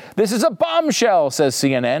say, this is a bombshell, says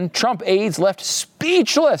CNN. Trump aides left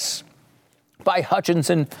speechless by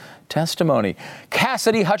Hutchinson testimony.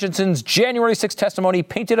 Cassidy Hutchinson's January 6 testimony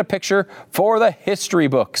painted a picture for the history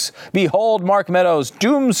books. Behold Mark Meadows,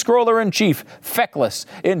 doom scroller in chief, feckless,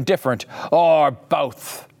 indifferent, or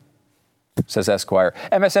both, says Esquire.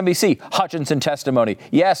 MSNBC, Hutchinson testimony.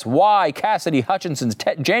 Yes, why Cassidy Hutchinson's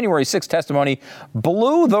January 6 testimony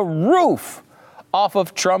blew the roof off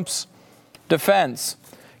of Trump's defense.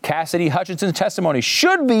 Cassidy Hutchinson's testimony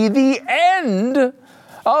should be the end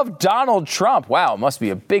of Donald Trump. Wow, must be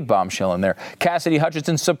a big bombshell in there. Cassidy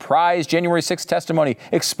Hutchinson's surprise January 6 testimony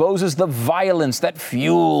exposes the violence that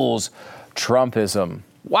fuels Trumpism.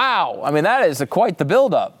 Wow, I mean, that is quite the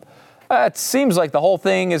buildup. It seems like the whole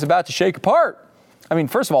thing is about to shake apart. I mean,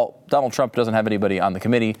 first of all, Donald Trump doesn't have anybody on the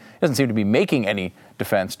committee. He doesn't seem to be making any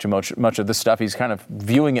defense to much of this stuff. He's kind of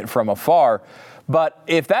viewing it from afar. But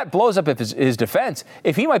if that blows up his defense,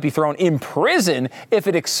 if he might be thrown in prison, if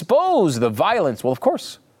it exposed the violence, well, of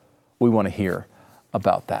course, we want to hear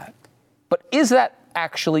about that. But is that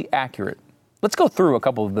actually accurate? Let's go through a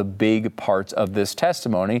couple of the big parts of this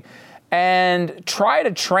testimony and try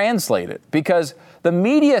to translate it, because the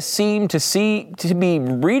media seemed to be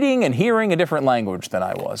reading and hearing a different language than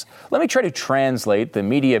I was. Let me try to translate the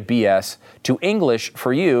media BS to English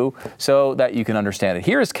for you so that you can understand it.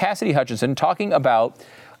 Here is Cassidy Hutchinson talking about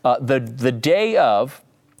the day of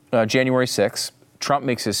January 6th. Trump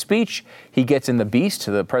makes his speech. He gets in the Beast,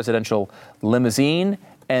 to the presidential limousine,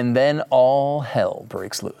 and then all hell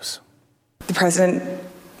breaks loose. The president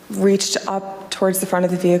reached up towards the front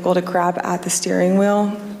of the vehicle to grab at the steering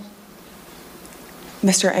wheel.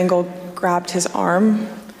 Mr. Engel grabbed his arm,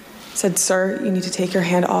 said, "Sir, you need to take your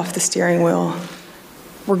hand off the steering wheel.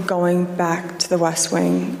 We're going back to the West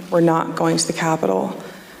Wing. We're not going to the Capitol."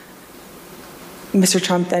 Mr.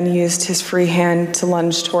 Trump then used his free hand to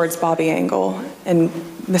lunge towards Bobby Engel. And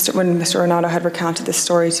when Mr. Ornato had recounted this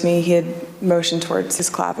story to me, he had motioned towards his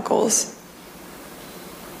clavicles.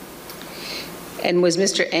 And was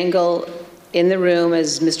Mr. Engel in the room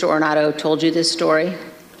as Mr. Ornato told you this story?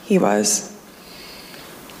 He was.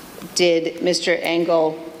 Did Mr.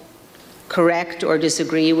 Engel correct or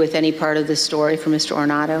disagree with any part of the story from Mr.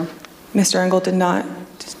 Ornato? Mr. Engel did not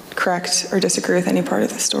correct or disagree with any part of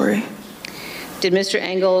the story. Did Mr.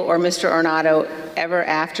 Engel or Mr. Ornato ever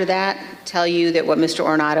after that tell you that what Mr.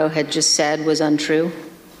 Ornato had just said was untrue?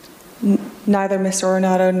 Neither Mr.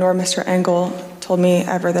 Ornato nor Mr. Engel told me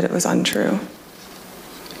ever that it was untrue.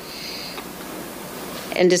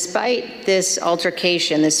 And despite this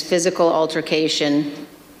altercation, this physical altercation,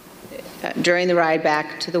 during the ride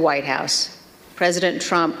back to the White House, President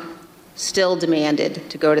Trump still demanded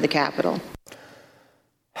to go to the Capitol.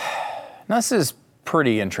 Now, this is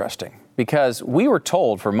pretty interesting, because we were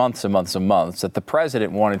told for months and months and months that the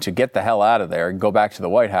president wanted to get the hell out of there and go back to the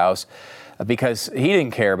White House because he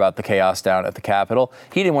didn't care about the chaos down at the Capitol.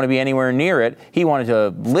 He didn't want to be anywhere near it. He wanted to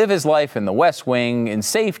live his life in the West Wing in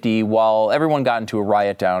safety while everyone got into a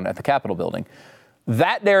riot down at the Capitol building.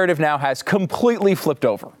 That narrative now has completely flipped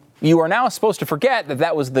over. You are now supposed to forget that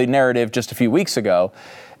that was the narrative just a few weeks ago,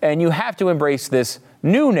 and you have to embrace this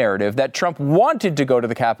new narrative that Trump wanted to go to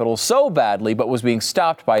the Capitol so badly but was being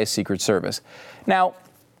stopped by his Secret Service. Now,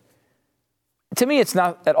 to me, it's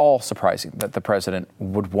not at all surprising that the president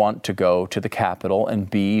would want to go to the Capitol and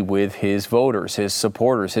be with his voters, his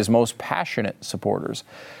supporters, his most passionate supporters.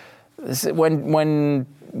 When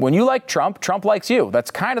you like Trump, Trump likes you.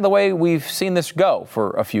 That's kind of the way we've seen this go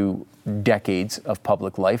for a few decades of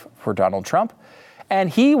public life for Donald Trump. And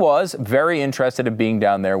he was very interested in being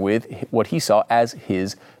down there with what he saw as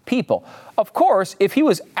his people. Of course, if he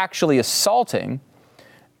was actually assaulting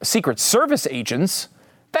Secret Service agents,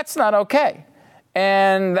 that's not okay.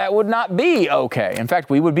 And that would not be okay. In fact,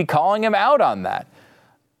 we would be calling him out on that.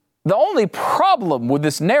 The only problem with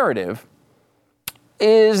this narrative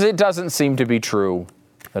is it doesn't seem to be true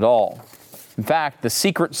at all. In fact, the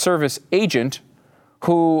Secret Service agent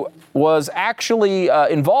who was actually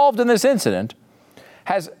involved in this incident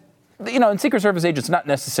has, and Secret Service agents not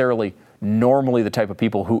necessarily normally the type of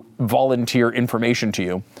people who volunteer information to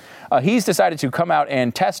you. He's decided to come out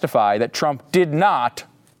and testify that Trump did not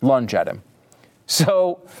lunge at him.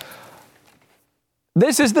 So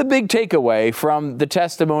This is the big takeaway from the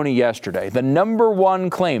testimony yesterday. The number one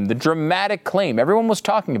claim, the dramatic claim everyone was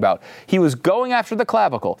talking about. He was going after the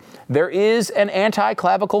clavicle. There is an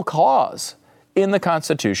anti-clavicle clause in the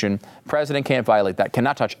Constitution. President can't violate that,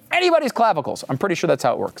 cannot touch anybody's clavicles. I'm pretty sure that's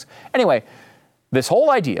how it works. Anyway, this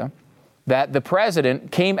whole idea that the president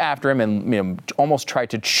came after him and almost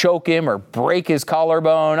tried to choke him or break his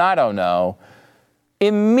collarbone, I don't know,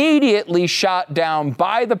 immediately shot down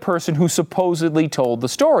by the person who supposedly told the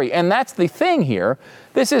story. And that's the thing here.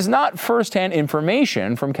 This is not firsthand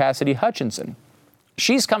information from Cassidy Hutchinson.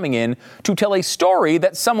 She's coming in to tell a story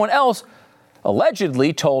that someone else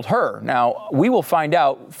allegedly told her. Now, we will find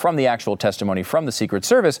out from the actual testimony from the Secret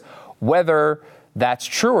Service whether that's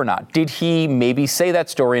true or not. Did he maybe say that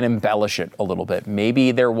story and embellish it a little bit?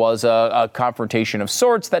 Maybe there was a confrontation of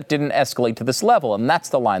sorts that didn't escalate to this level, and that's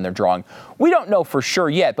the line they're drawing. We don't know for sure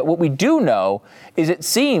yet, but what we do know is it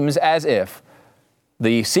seems as if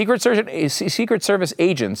the Secret Service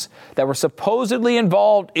agents that were supposedly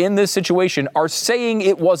involved in this situation are saying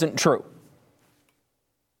it wasn't true.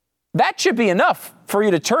 That should be enough for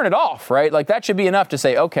you to turn it off, right? Like, that should be enough to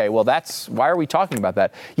say, okay, well, why are we talking about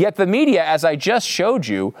that? Yet the media, as I just showed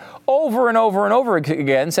you, over and over and over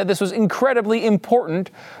again, said this was incredibly important,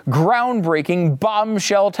 groundbreaking,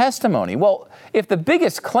 bombshell testimony. Well, if the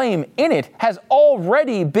biggest claim in it has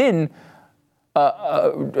already been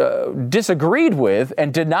disagreed with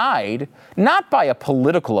and denied, not by a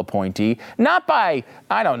political appointee, not by,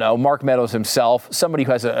 I don't know, Mark Meadows himself, somebody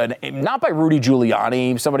who has not by Rudy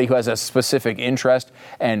Giuliani, somebody who has a specific interest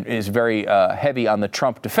and is very heavy on the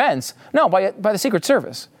Trump defense. No, by the Secret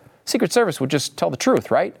Service. Secret Service would just tell the truth,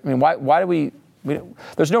 right? I mean, why do we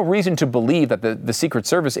there's no reason to believe that the Secret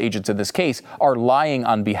Service agents in this case are lying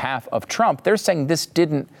on behalf of Trump. They're saying this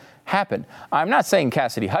didn't happen. I'm not saying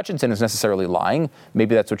Cassidy Hutchinson is necessarily lying.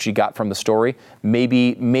 Maybe that's what she got from the story.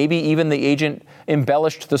 Maybe even the agent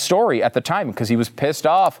embellished the story at the time because he was pissed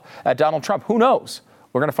off at Donald Trump. Who knows?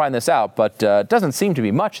 We're going to find this out, but it doesn't seem to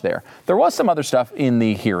be much there. There was some other stuff in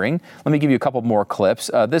the hearing. Let me give you a couple more clips.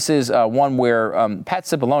 This is one where Pat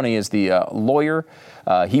Cipollone is the lawyer.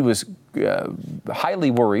 He was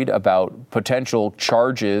highly worried about potential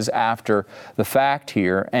charges after the fact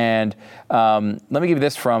here. And let me give you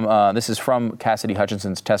this this is from Cassidy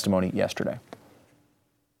Hutchinson's testimony yesterday.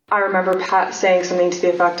 I remember Pat saying something to the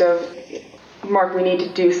effect of, Mark, we need to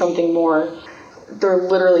do something more. They're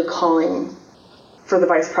literally calling for the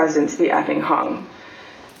vice president to be effing hung.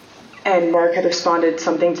 And Mark had responded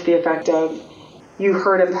something to the effect of, you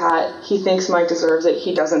heard him, Pat. He thinks Mike deserves it.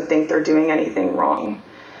 He doesn't think they're doing anything wrong.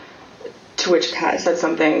 To which Pat said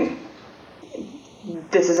something,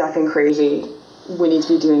 this is effing crazy. We need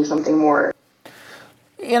to be doing something more.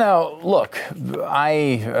 You know, look,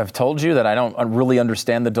 I have told you that I don't really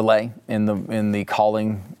understand the delay in the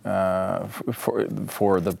calling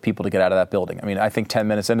for the people to get out of that building. I mean, I think 10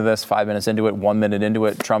 minutes into this, 5 minutes into it, 1 minute into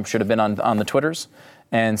it, Trump should have been on the Twitters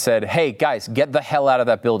and said, hey, guys, get the hell out of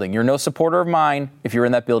that building. You're no supporter of mine. If you're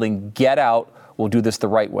in that building, get out. We'll do this the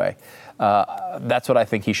right way. That's what I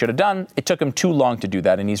think he should have done. It took him too long to do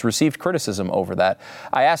that, and he's received criticism over that.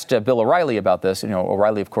 I asked Bill O'Reilly about this. You know,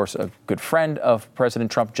 O'Reilly, of course, a good friend of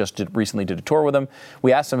President Trump, recently did a tour with him.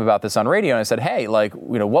 We asked him about this on radio, and I said, hey,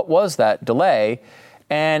 what was that delay?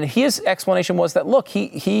 And his explanation was that, look, he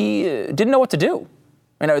didn't know what to do.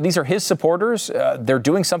 You know, these are his supporters. They're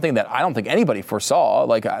doing something that I don't think anybody foresaw.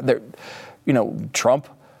 Trump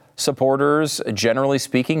supporters, generally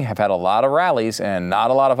speaking, have had a lot of rallies and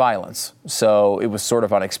not a lot of violence. So it was sort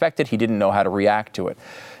of unexpected. He didn't know how to react to it.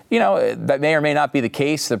 You know, that may or may not be the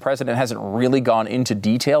case. The president hasn't really gone into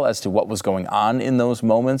detail as to what was going on in those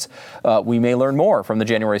moments. We may learn more from the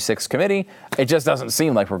January 6th committee. It just doesn't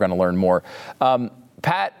seem like we're going to learn more.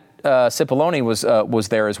 Pat Cipollone was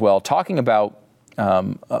there as well, talking about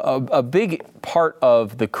a big part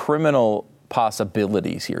of the criminal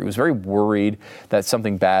possibilities here. He was very worried that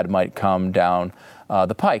something bad might come down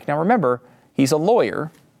the pike. Now, remember, he's a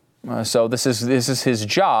lawyer, so this is his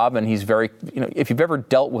job, and he's very, if you've ever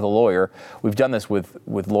dealt with a lawyer, we've done this with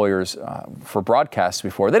lawyers for broadcasts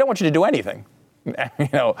before. They don't want you to do anything. They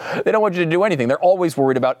don't want you to do anything. They're always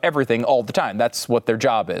worried about everything all the time. That's what their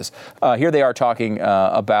job is. Here they are talking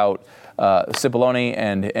about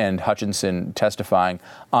Cipollone and Hutchinson testifying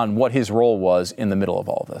on what his role was in the middle of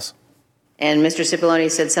all of this. And Mr. Cipollone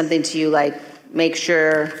said something to you like, make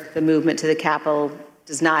sure the movement to the Capitol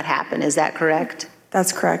does not happen. Is that correct?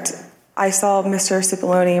 That's correct. I saw Mr.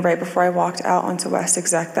 Cipollone right before I walked out onto West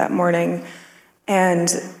Exec that morning, and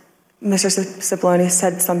Mr. Cipollone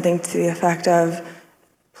said something to the effect of,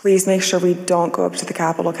 please make sure we don't go up to the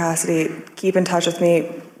Capitol, Cassidy. Keep in touch with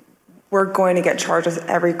me. we're going to get charged with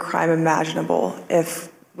every crime imaginable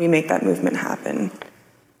if we make that movement happen.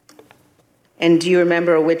 And do you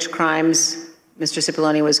remember which crimes Mr.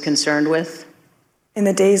 Cipollone was concerned with? In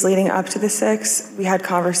the days leading up to the 6th, we had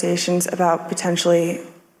conversations about potentially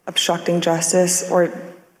obstructing justice or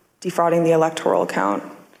defrauding the electoral count.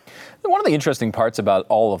 One of the interesting parts about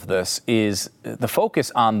all of this is the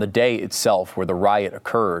focus on the day itself where the riot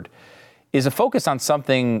occurred is a focus on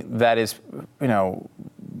something that is,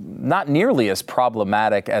 not nearly as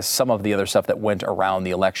problematic as some of the other stuff that went around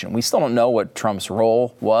the election. We still don't know what Trump's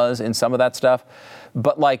role was in some of that stuff,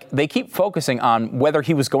 but they keep focusing on whether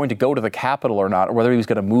he was going to go to the Capitol or not, or whether he was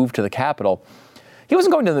going to move to the Capitol. He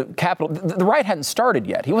wasn't going to the Capitol. The riot hadn't started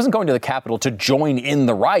yet. He wasn't going to the Capitol to join in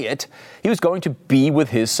the riot. He was going to be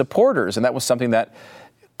with his supporters. And that was something that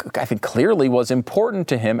I think clearly was important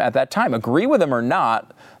to him at that time. Agree with him or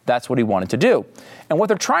not, that's what he wanted to do. And what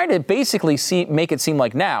they're trying to basically make it seem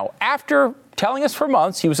like now, after telling us for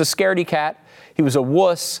months he was a scaredy cat, he was a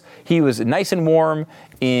wuss, he was nice and warm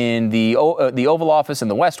in the Oval Office in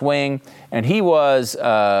the West Wing, and he was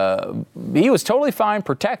totally fine,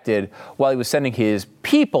 protected, while he was sending his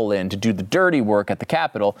people in to do the dirty work at the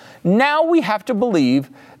Capitol. Now we have to believe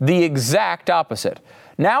the exact opposite.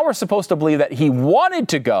 Now we're supposed to believe that he wanted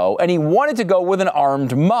to go, and he wanted to go with an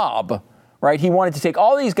armed mob, right? He wanted to take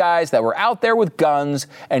all these guys that were out there with guns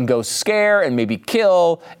and go scare and maybe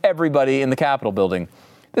kill everybody in the Capitol building.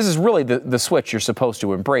 This is really the switch you're supposed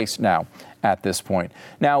to embrace now at this point.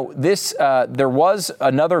 Now, there was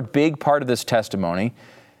another big part of this testimony,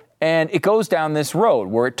 and it goes down this road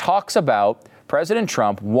where it talks about President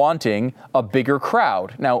Trump wanting a bigger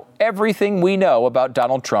crowd. Now, everything we know about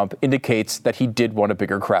Donald Trump indicates that he did want a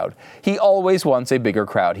bigger crowd. He always wants a bigger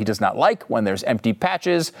crowd. He does not like when there's empty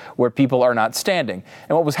patches where people are not standing.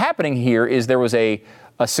 And what was happening here is there was a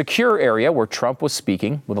secure area where Trump was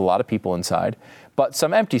speaking with a lot of people inside, but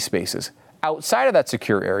some empty spaces. Outside of that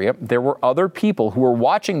secure area, there were other people who were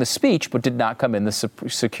watching the speech but did not come in the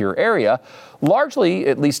secure area, largely,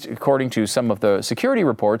 at least according to some of the security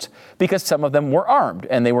reports, because some of them were armed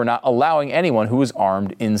and they were not allowing anyone who was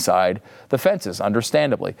armed inside the fences,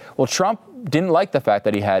 understandably. Well, Trump didn't like the fact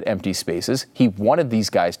that he had empty spaces. He wanted these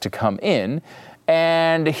guys to come in.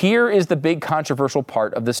 And here is the big controversial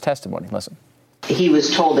part of this testimony. Listen. He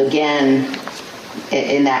was told again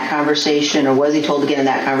in that conversation, or was he told again in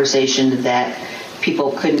that conversation, that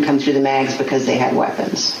people couldn't come through the mags because they had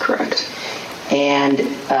weapons? Correct. And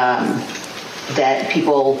that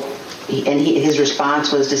people, his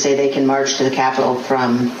response was to say they can march to the Capitol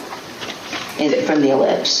from the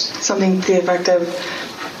ellipse. Something to the effect of,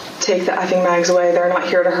 take the effing mags away, they're not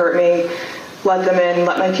here to hurt me, let them in,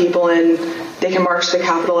 let my people in, they can march to the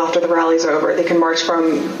Capitol after the rally's over, they can march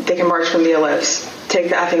from the ellipse, take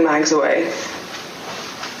the effing mags away.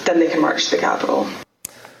 Then they can march to the Capitol.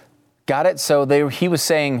 Got it? So he was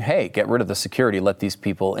saying, hey, get rid of the security, let these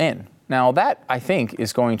people in. Now, that, I think,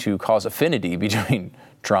 is going to cause affinity between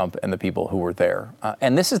Trump and the people who were there.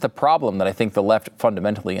 And this is the problem that I think the left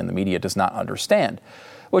fundamentally in the media does not understand,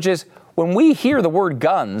 which is when we hear the word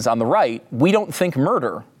guns on the right, we don't think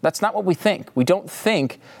murder. That's not what we think. We don't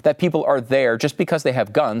think that people are there just because they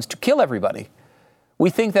have guns to kill everybody. We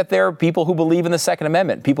think that there are people who believe in the Second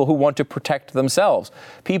Amendment, people who want to protect themselves,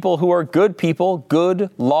 people who are good people, good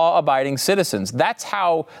law-abiding citizens. That's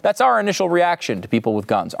our initial reaction to people with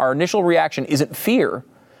guns. Our initial reaction isn't fear.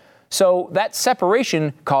 So that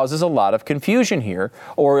separation causes a lot of confusion here,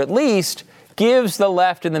 or at least gives the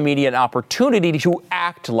left and the media an opportunity to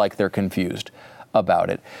act like they're confused about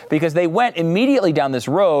it. Because they went immediately down this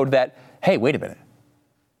road that, hey, wait a minute.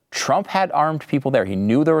 Trump had armed people there. He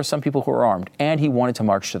knew there were some people who were armed, and he wanted to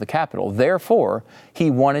march to the Capitol. Therefore,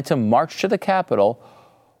 he wanted to march to the Capitol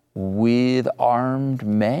with armed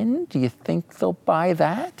men. Do you think they'll buy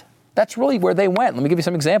that? That's really where they went. Let me give you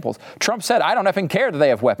some examples. Trump said, I don't effing care that they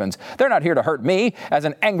have weapons. They're not here to hurt me, as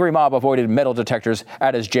an angry mob avoided metal detectors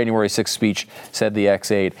at his January 6th speech, said the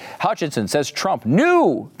ex-aide. Hutchinson says Trump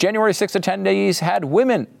knew January 6th attendees had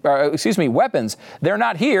weapons. They're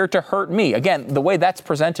not here to hurt me. Again, the way that's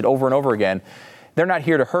presented over and over again, they're not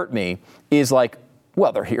here to hurt me, is like,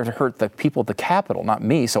 well, they're here to hurt the people at the Capitol, not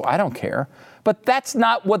me, so I don't care. But that's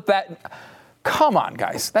not what that... Come on,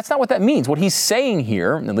 guys. That's not what that means. What he's saying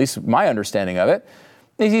here, at least my understanding of it,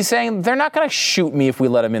 is he's saying they're not going to shoot me if we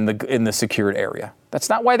let them in the secured area. That's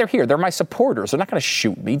not why they're here. They're my supporters. They're not going to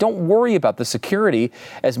shoot me. Don't worry about the security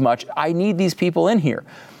as much. I need these people in here.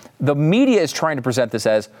 The media is trying to present this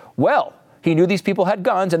as, well, he knew these people had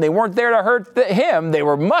guns and they weren't there to hurt him. They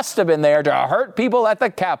must have been there to hurt people at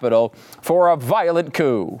the Capitol for a violent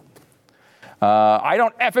coup. I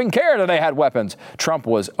don't effing care that they had weapons. Trump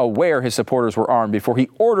was aware his supporters were armed before he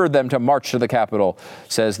ordered them to march to the Capitol,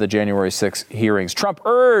 says the January 6 hearings. Trump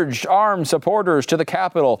urged armed supporters to the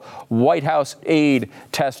Capitol. White House aide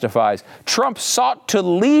testifies. Trump sought to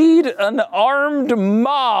lead an armed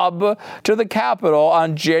mob to the Capitol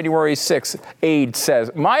on January 6, aide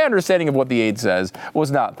says. My understanding of what the aide says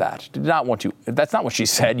was not that. Did not want to. That's not what she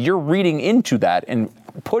said. You're reading into that and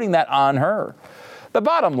putting that on her. The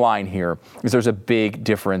bottom line here is there's a big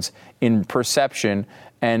difference in perception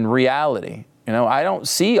and reality. You know, I don't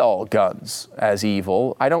see all guns as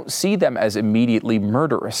evil. I don't see them as immediately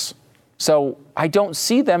murderous. So I don't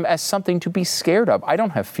see them as something to be scared of. I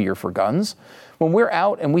don't have fear for guns. When we're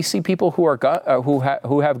out and we see people who are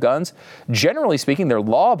who have guns, generally speaking, they're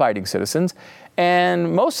law-abiding citizens.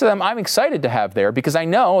 And most of them I'm excited to have there because I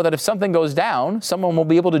know that if something goes down, someone will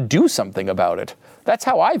be able to do something about it. That's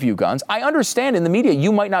how I view guns. I understand in the media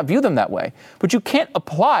you might not view them that way, but you can't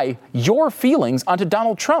apply your feelings onto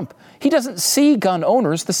Donald Trump. He doesn't see gun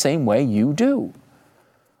owners the same way you do.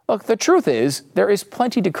 Look, the truth is there is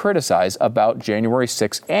plenty to criticize about January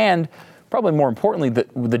 6th and probably more importantly,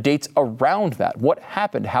 the dates around that, what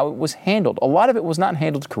happened, how it was handled. A lot of it was not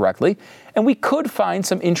handled correctly, and we could find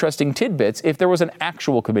some interesting tidbits if there was an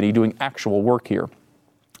actual committee doing actual work here.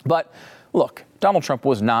 But look, Donald Trump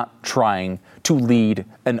was not trying to lead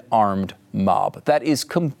an armed mob. That is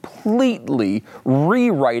completely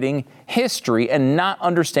rewriting history and not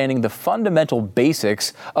understanding the fundamental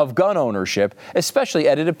basics of gun ownership, especially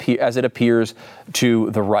as it appears to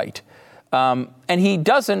the right. And he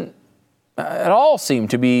doesn't at all seem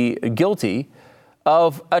to be guilty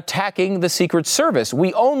of attacking the Secret Service.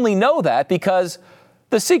 We only know that because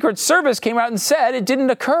the Secret Service came out and said it didn't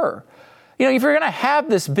occur. You know, if you're going to have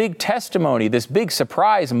this big testimony, this big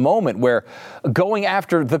surprise moment where going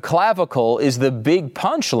after the clavicle is the big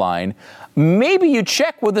punchline, maybe you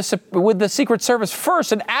check with the Secret Service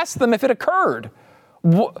first and ask them if it occurred.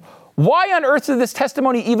 Why on earth did this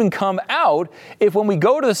testimony even come out if when we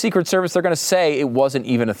go to the Secret Service, they're going to say it wasn't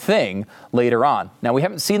even a thing later on? Now, we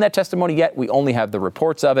haven't seen that testimony yet. We only have the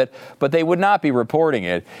reports of it, but they would not be reporting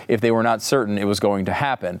it if they were not certain it was going to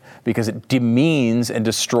happen because it demeans and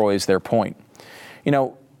destroys their point. You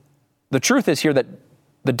know, the truth is here that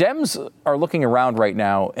the Dems are looking around right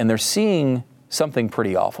now and they're seeing something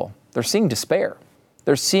pretty awful. They're seeing despair.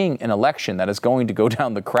 They're seeing an election that is going to go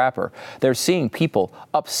down the crapper. They're seeing people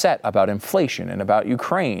upset about inflation and about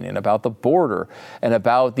Ukraine and about the border and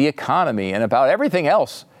about the economy and about everything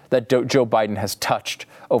else that Joe Biden has touched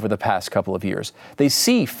over the past couple of years. They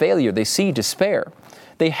see failure. They see despair.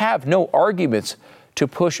 They have no arguments to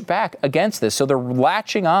push back against this. So they're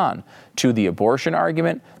latching on to the abortion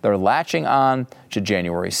argument. They're latching on to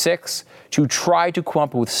January 6th to try to come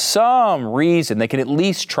up with some reason they can at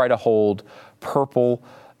least try to hold purple,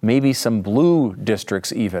 maybe some blue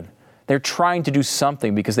districts even. They're trying to do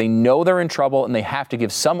something because they know they're in trouble and they have to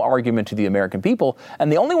give some argument to the American people.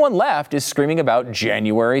 And the only one left is screaming about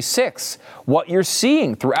January 6th. What you're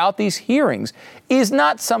seeing throughout these hearings is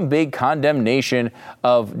not some big condemnation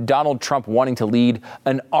of Donald Trump wanting to lead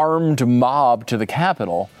an armed mob to the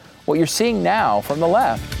Capitol. What you're seeing now from the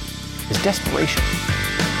left is desperation.